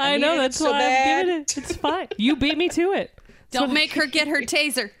book. I know, needed it that's so why bad. I'm giving it. It's fine. You beat me to it. Don't make her get her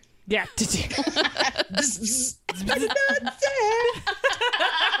taser. Yeah.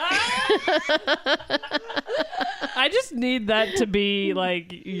 I just need that to be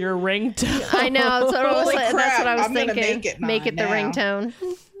like your ringtone. I know. So Holy that's what crap, I was I'm gonna thinking. make it the mine now. ringtone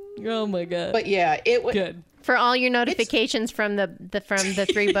Oh my god. But yeah, it was. Good. for all your notifications from the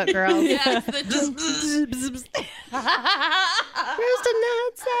 3 book girls. Yeah, it's the Where's the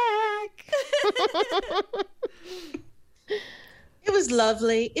nutsack? It was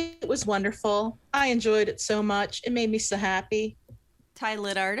lovely. It was wonderful. I enjoyed it so much. It made me so happy. Tie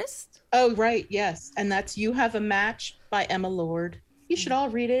lit artist. Oh, right. Yes. And that's You Have a Match by Emma Lord. You should all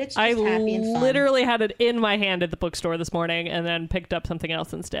read it. It's just I happy and fun. literally had it in my hand at the bookstore this morning and then picked up something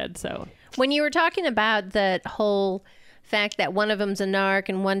else instead. So When you were talking about the whole fact that one of them's a narc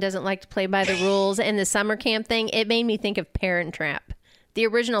and one doesn't like to play by the rules and the summer camp thing, it made me think of Parent Trap. The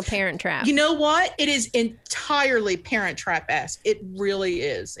original Parent Trap. You know what? It is entirely Parent Trap-esque. It really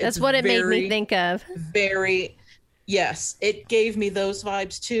is. That's It's what it made me very, think of. Very, yes. It gave me those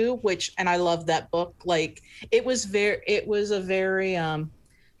vibes too, and I love that book. Like, it was a very,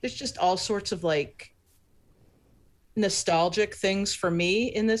 there's just all sorts of like nostalgic things for me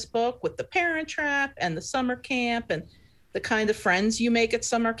in this book with the Parent Trap and the summer camp and the kind of friends you make at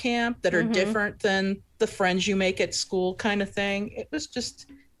summer camp that are different than the friends you make at school kind of thing. It was just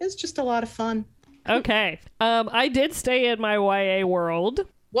a lot of fun. okay. I did stay in my YA world.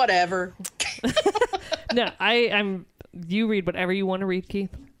 Whatever. No, I'm you read whatever you want to read, Keith.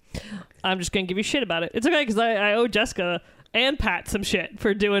 I'm just gonna give you shit about it. It's okay because I owe Jessica and Pat some shit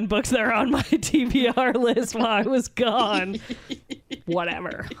for doing books that are on my TBR list while I was gone.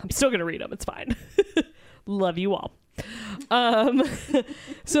 Whatever. I'm still gonna read them. It's fine. Love you all.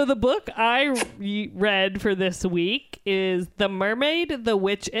 So the book I read for this week is The Mermaid, the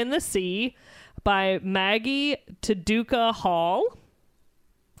Witch, and the Sea by Maggie Taduka Hall.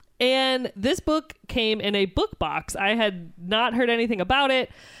 And this book came in a book box. I had not heard anything about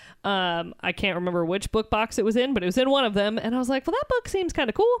it. I can't remember which book box it was in, but it was in one of them. And I was like, well, that book seems kind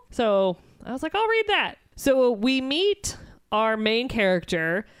of cool. So I was like, I'll read that. So we meet our main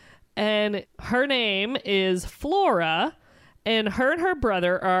character, and her name is Flora, and her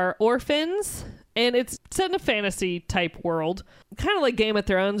brother are orphans. And it's set in a fantasy type world, kind of like Game of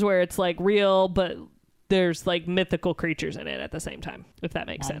Thrones, where it's like real, but there's like mythical creatures in it at the same time, if that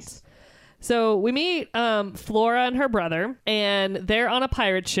makes sense. So we meet Flora and her brother, and they're on a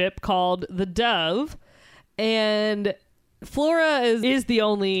pirate ship called the Dove. And Flora is the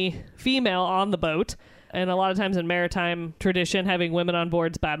only female on the boat. And a lot of times in maritime tradition, having women on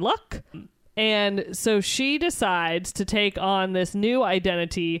board is bad luck. And so she decides to take on this new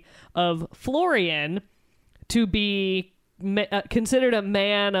identity of Florian to be considered a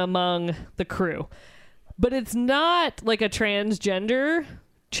man among the crew. But it's not like a transgender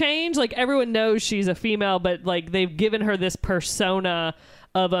change. Like, everyone knows she's a female, but like they've given her this persona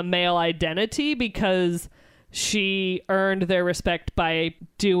of a male identity because she earned their respect by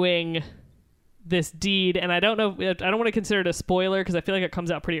doing this deed. And I don't want to consider it a spoiler because I feel like it comes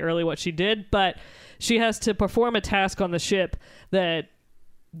out pretty early what she did, but she has to perform a task on the ship that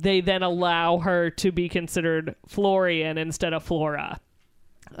they then allow her to be considered Florian instead of Flora.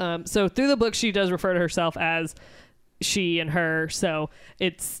 So through the book, she does refer to herself as she and her. So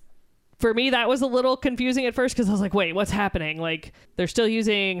it's, for me, that was a little confusing at first because I was like, wait, what's happening? Like, they're still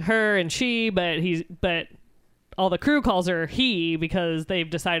using her and she, but all the crew calls her he because they've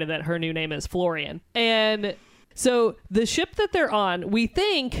decided that her new name is Florian. And so the ship that they're on, we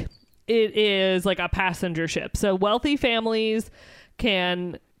think it is like a passenger ship. So wealthy families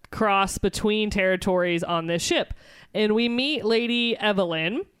can cross between territories on this ship. And we meet Lady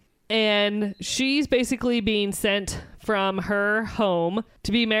Evelyn, And she's basically being sent from her home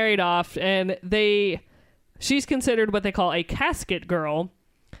to be married off. And she's considered what they call a casket girl.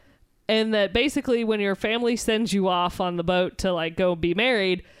 And that basically when your family sends you off on the boat to like go be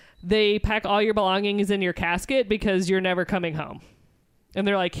married, they pack all your belongings in your casket because you're never coming home. And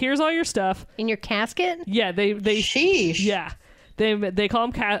they're like, here's all your stuff. In your casket? Yeah, they Sheesh. yeah. They call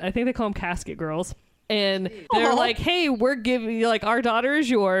them I think they call them casket girls. And they're like, hey, we're giving you, like, our daughter is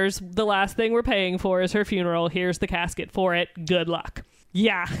yours. The last thing we're paying for is her funeral. Here's the casket for it. Good luck.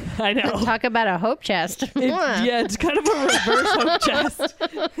 Yeah, I know. Talk about a hope chest. Yeah, it's kind of a reverse hope chest.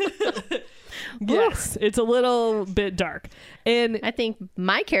 Yes, it's a little bit dark. And I think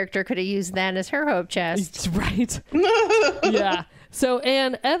my character could have used that as her hope chest. it's right. Yeah. So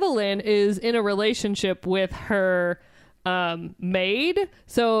Anne Evelyn is in a relationship with her maid.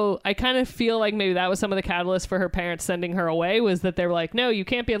 So I kind of feel like maybe that was some of the catalyst for her parents sending her away, was that they were like, no, you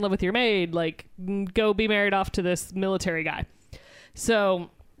can't be in love with your maid. Like, go be married off to this military guy.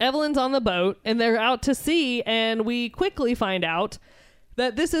 So Evelyn's on the boat and they're out to sea, and we quickly find out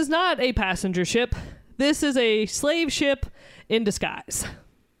that this is not a passenger ship. This is a slave ship in disguise.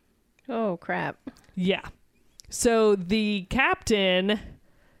 Oh, crap. Yeah. So the captain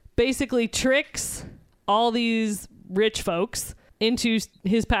basically tricks all these rich folks into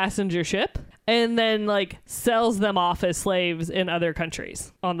his passenger ship and then like sells them off as slaves in other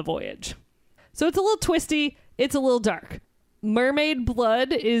countries on the voyage. So it's a little twisty. It's a little dark. Mermaid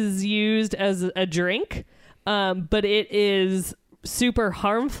blood is used as a drink, but it is super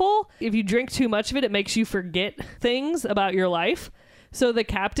harmful. If you drink too much of it, it makes you forget things about your life. So the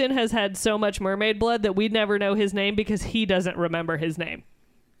captain has had so much mermaid blood that we'd never know his name because he doesn't remember his name.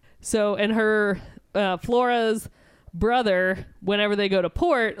 So, and her, Flora's brother, whenever they go to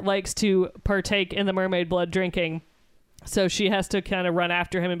port, likes to partake in the mermaid blood drinking. So she has to kind of run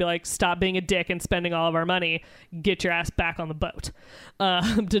after him and be like, stop being a dick and spending all of our money. Get your ass back on the boat,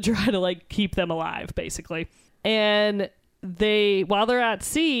 to try to like keep them alive, basically. And while they're at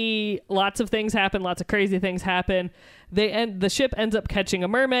sea, lots of things happen. Lots of crazy things happen. The ship ends up catching a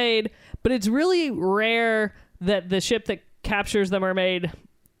mermaid, but it's really rare that the ship that captures the mermaid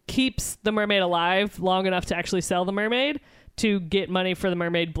keeps the mermaid alive long enough to actually sell the mermaid to get money for the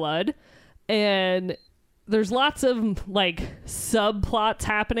mermaid blood. And there's lots of like subplots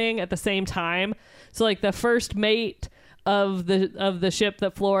happening at the same time. So like the first mate of the ship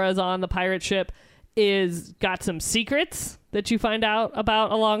that Flora's on, the pirate ship, is got some secrets that you find out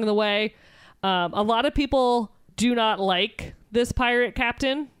about along the way. A lot of people do not like this pirate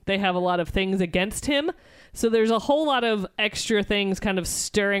captain. They have a lot of things against him. So there's a whole lot of extra things kind of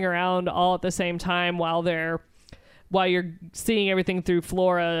stirring around all at the same time while you're seeing everything through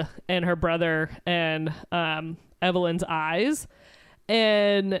Flora and her brother and Evelyn's eyes.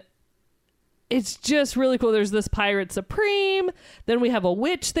 And it's just really cool. There's this pirate supreme. Then we have a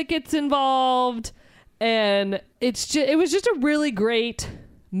witch that gets involved. And it was just a really great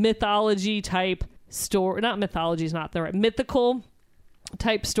mythology type story. Not mythology is not the right, mythical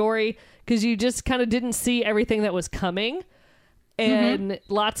type story, because you just kind of didn't see everything that was coming. And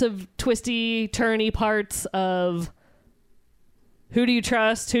lots of twisty, turny parts of who do you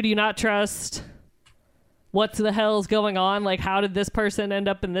trust? Who do you not trust? What the hell's going on? Like, how did this person end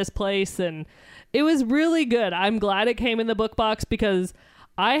up in this place? And it was really good. I'm glad it came in the book box because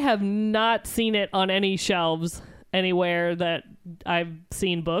I have not seen it on any shelves anywhere that I've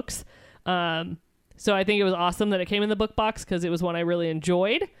seen books. So I think it was awesome that it came in the book box because it was one I really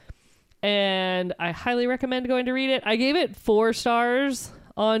enjoyed. And I highly recommend going to read it. I gave it 4 stars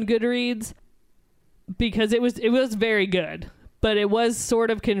on Goodreads because it was very good. But it was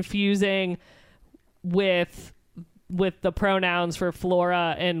sort of confusing with the pronouns for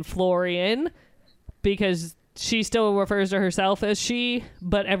Flora and Florian, because she still refers to herself as she,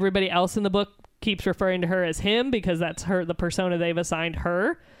 but everybody else in the book keeps referring to her as him because that's the persona they've assigned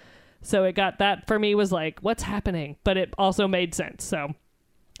her. So it got that for me was like, what's happening? But it also made sense. So,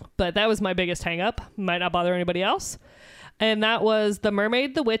 but that was my biggest hang up. Might not bother anybody else. And that was The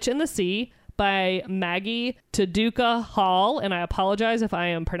Mermaid, the Witch, and the Sea by Maggie Taduka Hall. And I apologize if I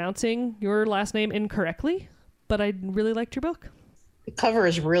am pronouncing your last name incorrectly, but I really liked your book. The cover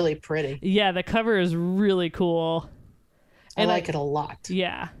is really pretty. Yeah, the cover is really cool. I like it a lot.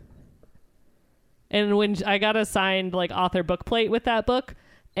 Yeah. And when I got a signed like author book plate with that book,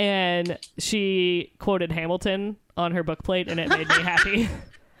 and she quoted Hamilton on her book plate, and it made me happy.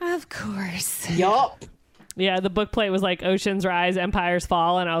 Of course. Yup. Yeah, the book plate was like Oceans Rise, Empires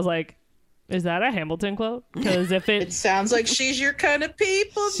Fall, and I was like, is that a Hamilton quote? Because if It sounds like she's your kind of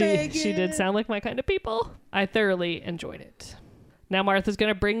people, Megan. she did sound like my kind of people. I thoroughly enjoyed it. Now Martha's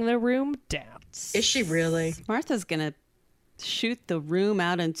going to bring the room down. Is she really? Martha's going to shoot the room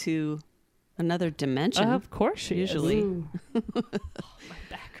out into another dimension. Of course she usually.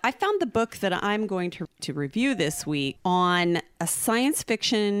 I found the book that I'm going to review this week on a science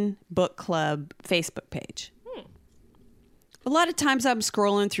fiction book club Facebook page. A lot of times I'm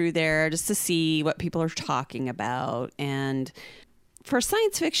scrolling through there just to see what people are talking about. And for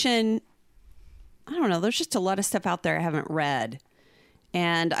science fiction, I don't know, there's just a lot of stuff out there I haven't read.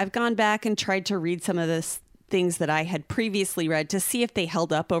 And I've gone back and tried to read some of the things that I had previously read to see if they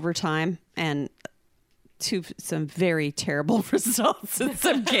held up over time. And to some very terrible results in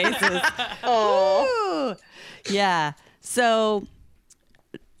some cases. Oh, yeah. So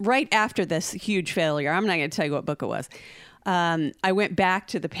right after this huge failure, I'm not going to tell you what book it was. I went back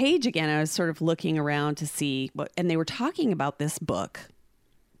to the page again. I was sort of looking around to see what, and they were talking about this book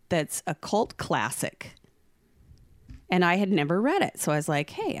that's a cult classic. And I had never read it. So I was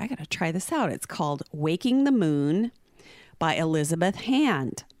like, hey, I got to try this out. It's called Waking the Moon by Elizabeth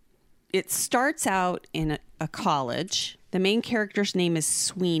Hand. It starts out in a college. The main character's name is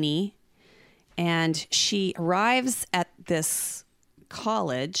Sweeney, and she arrives at this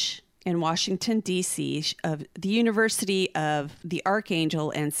college in Washington, D.C., of the University of the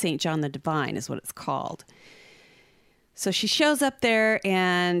Archangel and St. John the Divine is what it's called. So she shows up there,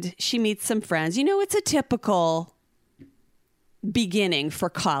 and she meets some friends. You know, it's a typical beginning for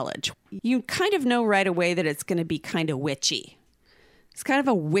college. You kind of know right away that it's going to be kind of witchy. It's kind of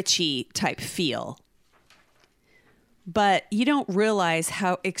a witchy type feel. But you don't realize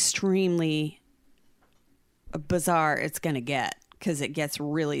how extremely bizarre it's going to get because it gets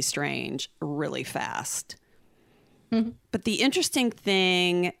really strange really fast. Mm-hmm. But the interesting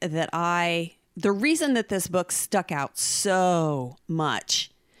thing that the reason that this book stuck out so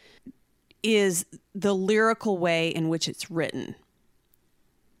much is the lyrical way in which it's written.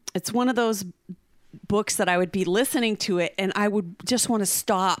 It's one of those books that I would be listening to it and I would just want to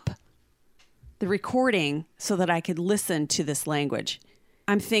stop the recording so that I could listen to this language.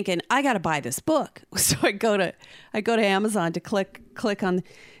 I'm thinking, I got to buy this book. So I go to Amazon to click on.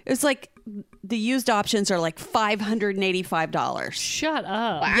 It was like the used options are like $585. Shut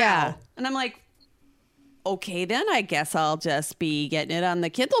up. Wow. Yeah. And I'm like, okay, then I guess I'll just be getting it on the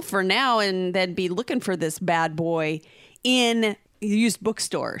Kindle for now and then be looking for this bad boy in used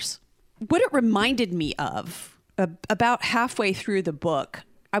bookstores. What it reminded me of, about halfway through the book,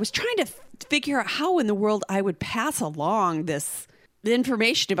 I was trying to figure out how in the world I would pass along the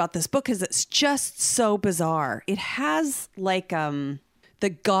information about this book because it's just so bizarre. It has like the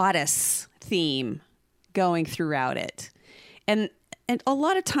goddess theme going throughout it. And a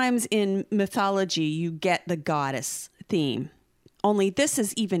lot of times in mythology, you get the goddess theme. Only this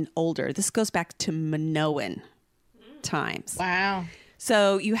is even older. This goes back to Minoan times. Wow.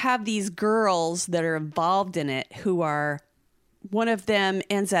 So you have these girls that are involved in it one of them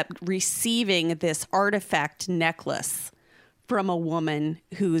ends up receiving this artifact necklace from a woman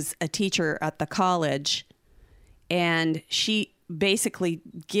who's a teacher at the college. And she basically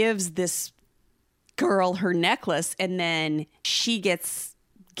gives this girl her necklace, and then she gets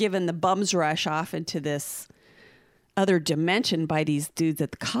given the bum's rush off into this other dimension by these dudes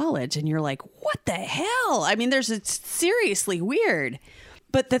at the college. And you're like, what the hell? I mean, it's seriously weird.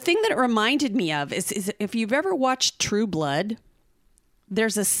 But the thing that it reminded me of is if you've ever watched True Blood,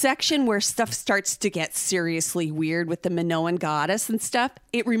 there's a section where stuff starts to get seriously weird with the Minoan goddess and stuff.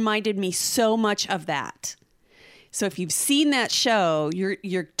 It reminded me so much of that. So if you've seen that show,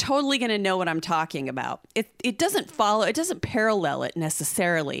 you're totally going to know what I'm talking about. It doesn't parallel it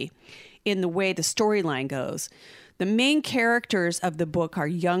necessarily in the way the storyline goes. The main characters of the book are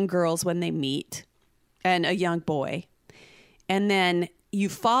young girls when they meet and a young boy. And then you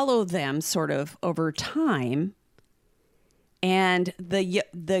follow them sort of over time. And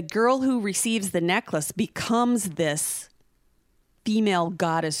the girl who receives the necklace becomes this female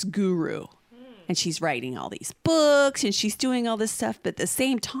goddess guru. And she's writing all these books and she's doing all this stuff. But at the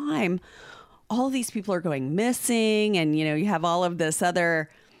same time, all of these people are going missing. And, you have all of this other,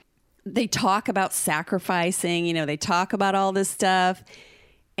 they talk about sacrificing, they talk about all this stuff.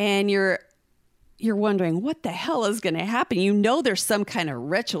 And you're wondering what the hell is going to happen. There's some kind of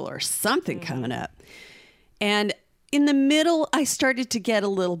ritual or something coming up. And in the middle, I started to get a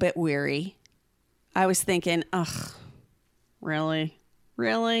little bit weary. I was thinking, ugh, really?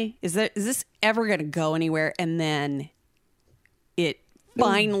 Really? Is this ever going to go anywhere? And then it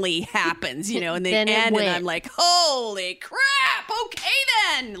finally happens, and they end, and I'm like, holy crap! Okay,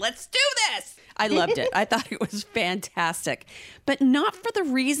 then let's do this. I loved it. I thought it was fantastic, but not for the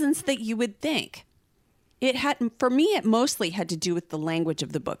reasons that you would think. for me, it mostly had to do with the language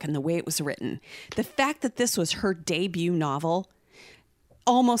of the book and the way it was written. The fact that this was her debut novel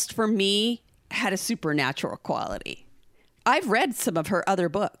almost for me had a supernatural quality. I've read some of her other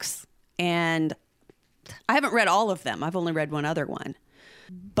books, and I haven't read all of them. I've only read one other one.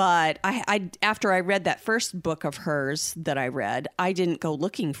 But I after I read that first book of hers that I read, I didn't go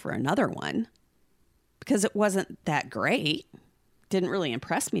looking for another one because it wasn't that great. Didn't really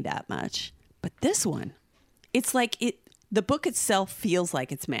impress me that much. But this one, it's like the book itself feels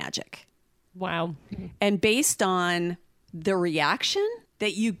like it's magic. Wow. And based on the reaction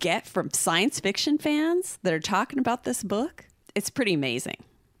that you get from science fiction fans that are talking about this book, it's pretty amazing.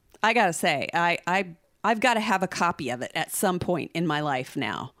 I gotta say, I've got to have a copy of it at some point in my life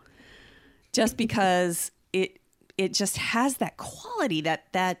now, just because it just has that quality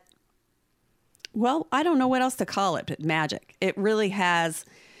that well, I don't know what else to call it, but magic. It really has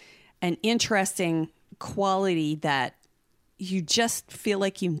an interesting quality that you just feel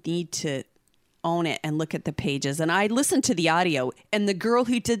like you need to own it and look at the pages. And I listened to the audio, and the girl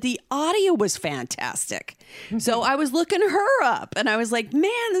who did the audio was fantastic. So I was looking her up, and I was like,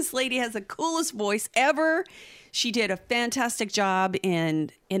 man, this lady has the coolest voice ever. She did a fantastic job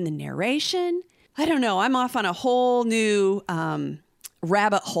in the narration. I don't know. I'm off on a whole new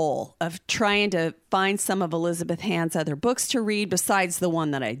rabbit hole of trying to find some of Elizabeth Hand's other books to read besides the one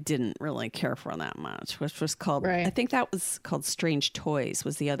that I didn't really care for that much, which was called, Right. I think that was called Strange Toys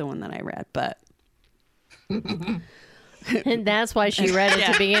was the other one that I read, but And that's why she read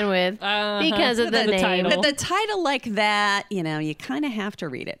it to begin with, because of the name. title. the title like that, you kind of have to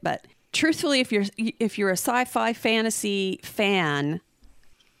read it. But truthfully, if you're a sci-fi fantasy fan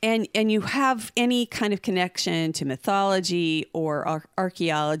and you have any kind of connection to mythology or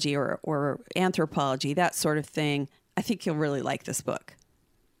archaeology or anthropology, that sort of thing, I think you'll really like this book.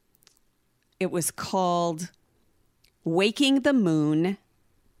 It was called Waking the Moon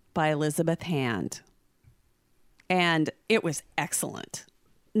by Elizabeth Hand. And it was excellent.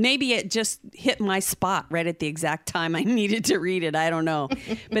 Maybe it just hit my spot right at the exact time I needed to read it. I don't know.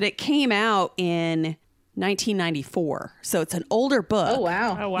 But it came out in 1994. So it's an older book. Oh,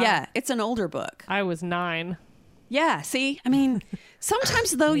 wow. Oh, wow. Yeah, it's an older book. I was 9. Yeah, see? I mean,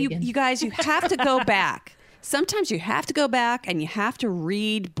 sometimes though, you guys, you have to go back. Sometimes you have to go back and you have to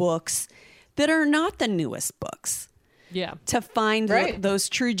read books that are not the newest books Yeah. to find Right. those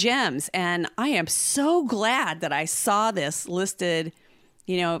true gems. And I am so glad that I saw this listed.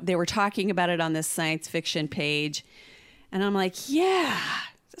 They were talking about it on this science fiction page. And I'm like, yeah,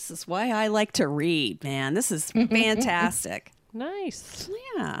 this is why I like to read, man. This is fantastic. Nice.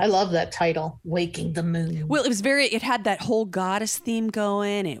 Yeah. I love that title, Waking the Moon. Well, it had that whole goddess theme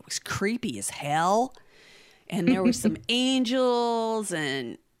going. And it was creepy as hell. And there were some angels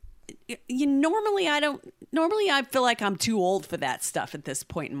and normally I feel like I'm too old for that stuff at this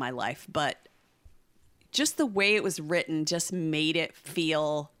point in my life, but just the way it was written just made it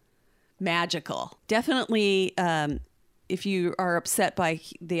feel magical. Definitely, if you are upset by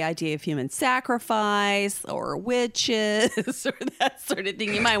the idea of human sacrifice or witches or that sort of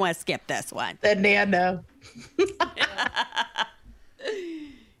thing, you might want to skip this one. Then Nano.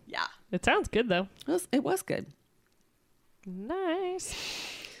 Yeah, It sounds good, though. it was good. Nice.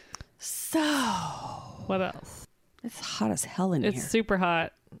 So What else? it's hot as hell in It's here. super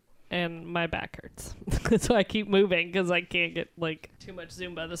hot, and my back hurts. That's why I keep moving, because I can't get, too much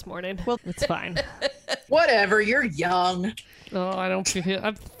Zumba this morning. Well, it's fine. Whatever, you're young. Oh, I don't feel... I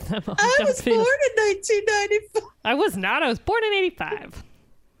was born in 1994. I was not. I was born in 85.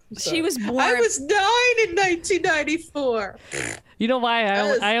 She was born. I was 9 in 1994. You know why?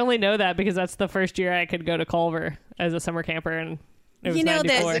 was- I only know that because that's the first year I could go to Culver as a summer camper, and it was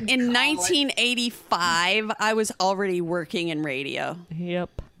 94. that in 1985, I was already working in radio. Yep.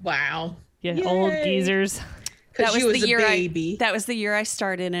 Wow. Yeah, Yay. old geezers. Because you was the a year baby. that was the year I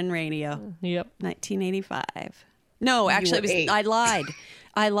started in radio. Yep. 1985. No, actually, it were was. 8.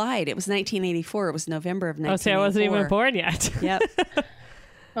 I lied. It was 1984. It was November of 1984. Oh, see, I wasn't even born yet. Yep.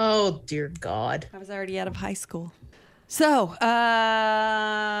 Oh, dear God. I was already out of high school. So,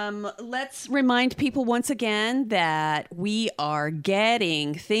 let's remind people once again that we are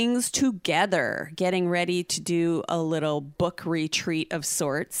getting things together, getting ready to do a little book retreat of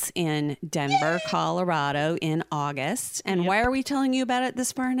sorts in Denver, Colorado in August. And why are we telling you about it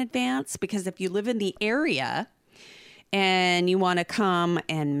this far in advance? Because if you live in the area and you want to come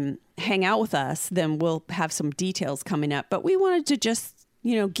and hang out with us, then we'll have some details coming up. But we wanted to just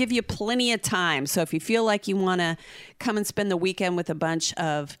give you plenty of time. So if you feel like you want to come and spend the weekend with a bunch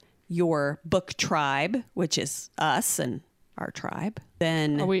of your book tribe, which is us and our tribe,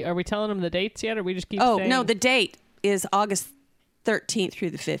 Then Are we telling them the dates yet, or we just keep oh saying? no, the date is August 13th through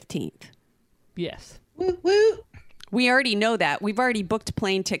the 15th. Yes. Woo, woo. We already know that. We've already booked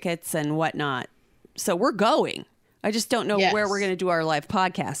plane tickets and whatnot. So we're going. I just don't know Yes. where we're going to do our live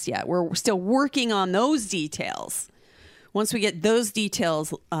podcast yet. We're still working on those details. Once we get those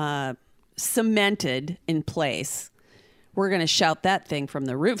details cemented in place, we're going to shout that thing from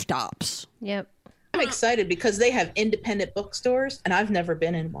the rooftops. Yep. I'm excited because they have independent bookstores, and I've never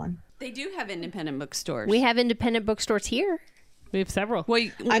been in one. They do have independent bookstores. We have independent bookstores here. We have several. well,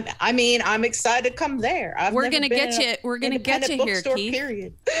 I'm excited to come there. We're gonna get you- we're gonna get you here, Keith.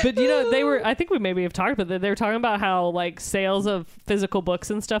 Period. But they were. I think we maybe have talked about that. They were talking about how like sales of physical books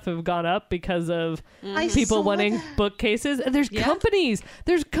and stuff have gone up because of I people saw wanting that. bookcases. And there's companies.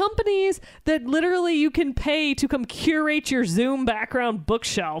 There's companies that literally you can pay to come curate your Zoom background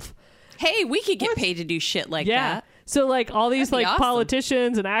bookshelf. hey, we could get paid to do shit like Yeah. that. So like all these That'd be like awesome.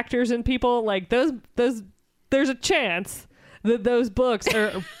 politicians and actors and people like those. There's a chance that those books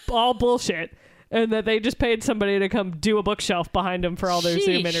are all bullshit. And that they just paid somebody to come do a bookshelf behind them for all their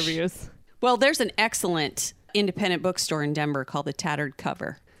Zoom Sheesh. interviews. Well, there's an excellent independent bookstore in Denver called the Tattered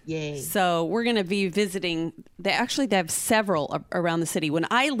Cover. Yay. So we're going to be visiting. They have several around the city. When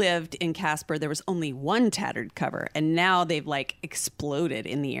I lived in Casper, there was only one Tattered Cover, and now they've like exploded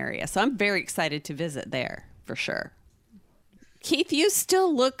in the area. So I'm very excited to visit there for sure. Keith, you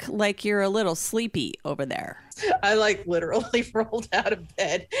still look like you're a little sleepy over there. I like literally rolled out of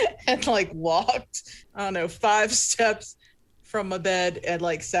bed and like walked, I don't know, 5 steps from my bed and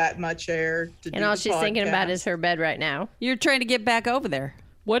like sat in my chair to do And all the she's thinking about podcast. is her bed right now. You're trying to get back over there.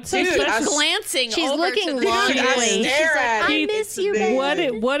 What's so Dude, special? I- Glancing. She's over looking to the- longingly. I She's stare like, at I it. miss It's you,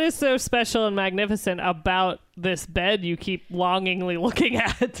 amazing. babe. What is so special and magnificent about this bed you keep longingly looking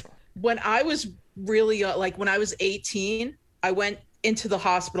at? When I was really like when I was 18, I went into the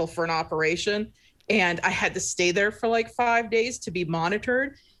hospital for an operation and I had to stay there for like 5 days to be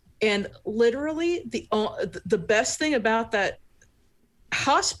monitored. And literally the best thing about that,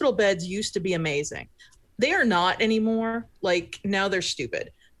 hospital beds used to be amazing. They are not anymore. Like now they're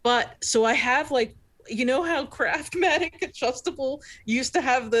stupid. But so I have like, you know how Craftmatic Adjustable used to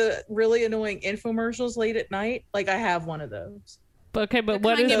have the really annoying infomercials late at night? Like I have one of those. Okay, but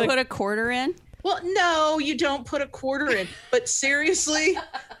what Can is you the put a quarter in? Well, no, you don't put a quarter in. But seriously,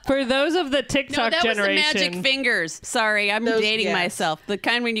 for those of the No, TikTok that was the generation? magic fingers. Sorry, I'm Those- dating yes. myself. The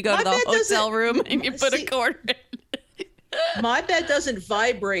kind when you go My to the bed hotel doesn't- room and you put a See- quarter in. my bed doesn't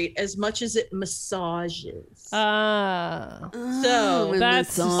vibrate as much as it massages. So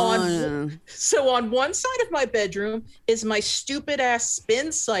that's So on one side of my bedroom is my stupid ass spin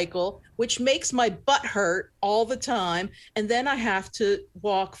cycle, which makes my butt hurt all the time. And then I have to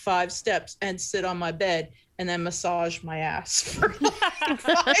walk 5 steps and sit on my bed and then massage my ass for like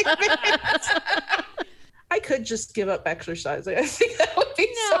 5 minutes. I could just give up exercising. I think that would be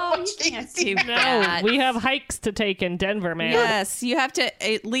so No, much you can't easier. do no. that. We have hikes to take in Denver, man. Yes, you have to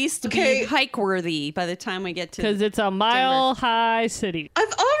at least Okay. be hike worthy by the time we get to. Because it's a mile-high city.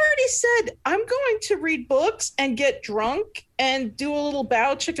 I've already said I'm going to read books and get drunk and do a little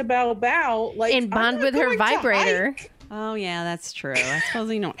bow chicka bow bow. Like And I'm bond not with her going to vibrator. hike. Oh yeah, that's true. I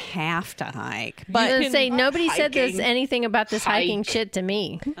suppose you don't have to hike, I but was gonna say nobody said this hiking. anything about this hiking Hike. shit to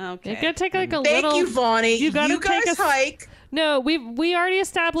me. okay. You gotta take like a Thank little. you, Vonnie. You gotta guys take a- hike. No, we already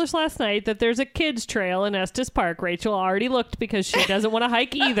established last night that there's a kids trail in Estes Park. Rachel already looked because she doesn't want to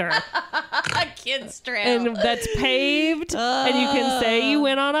hike either, a kid's trail. and that's paved, and you can say you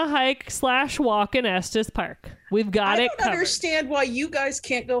went on a hike/walk in Estes Park. We've got I it don't covered. understand why you guys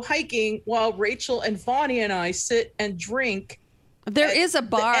can't go hiking while Rachel and Vonnie and I sit and drink. There is a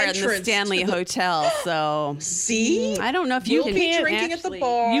bar in the entrance Stanley to the- Hotel, so See? I don't know if you We'll can be drinking at the actually-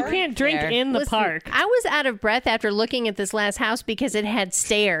 bar. You can't drink There. in the Listen, park. I was out of breath after looking at this last house because it had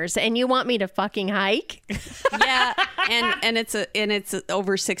stairs, and you want me to fucking hike? Yeah, and it's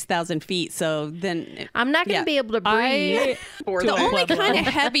over 6,000 feet. So then I'm not going to Yeah. be able to breathe. Or the only Pueblo. kind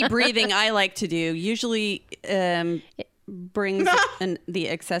of heavy breathing I like to do usually brings the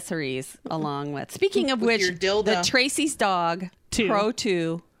accessories along with. Speaking of With which, your dildo. the Tracy's dog, Two. Pro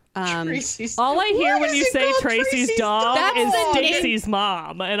 2. Tracy's- All I hear What when is you it say called? Tracy's dog That's is the name- Stacy's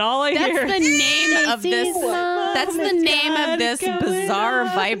mom, and all I That's hear the name of this. Tracy's mom. That's the name of this Going bizarre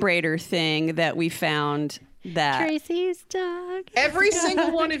on. vibrator thing that we found. That Tracy's dog. Every single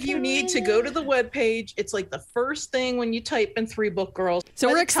one of you need to go to the webpage. It's like the first thing when you type in 3 Book Girls. so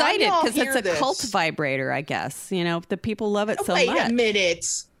By we're the time excited y'all because it's hear a cult this- vibrator. I guess the people love it so Wait much. a minute.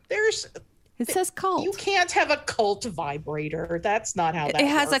 There's It says cult. You can't have a cult vibrator. That's not how that It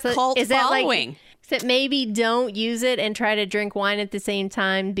has works. a cult is that following. That maybe don't use it and try to drink wine at the same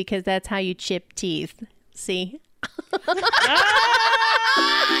time because that's how you chip teeth. See?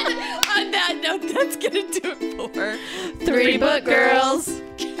 On that note, that's going to do it for Three Book Girls.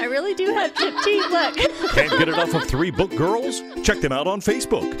 I really do have chipped teeth. Look. Can't get enough of Three Book Girls? Check them out on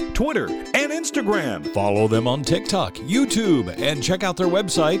Facebook, Twitter, and Instagram. Follow them on TikTok, YouTube, and check out their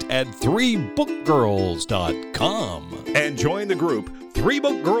website at 3bookgirls.com. And join the group Three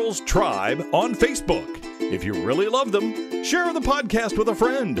Book Girls Tribe on Facebook. If you really love them, share the podcast with a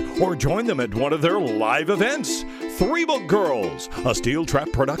friend or join them at one of their live events. Three Book Girls, a Steel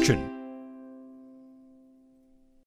Trap production.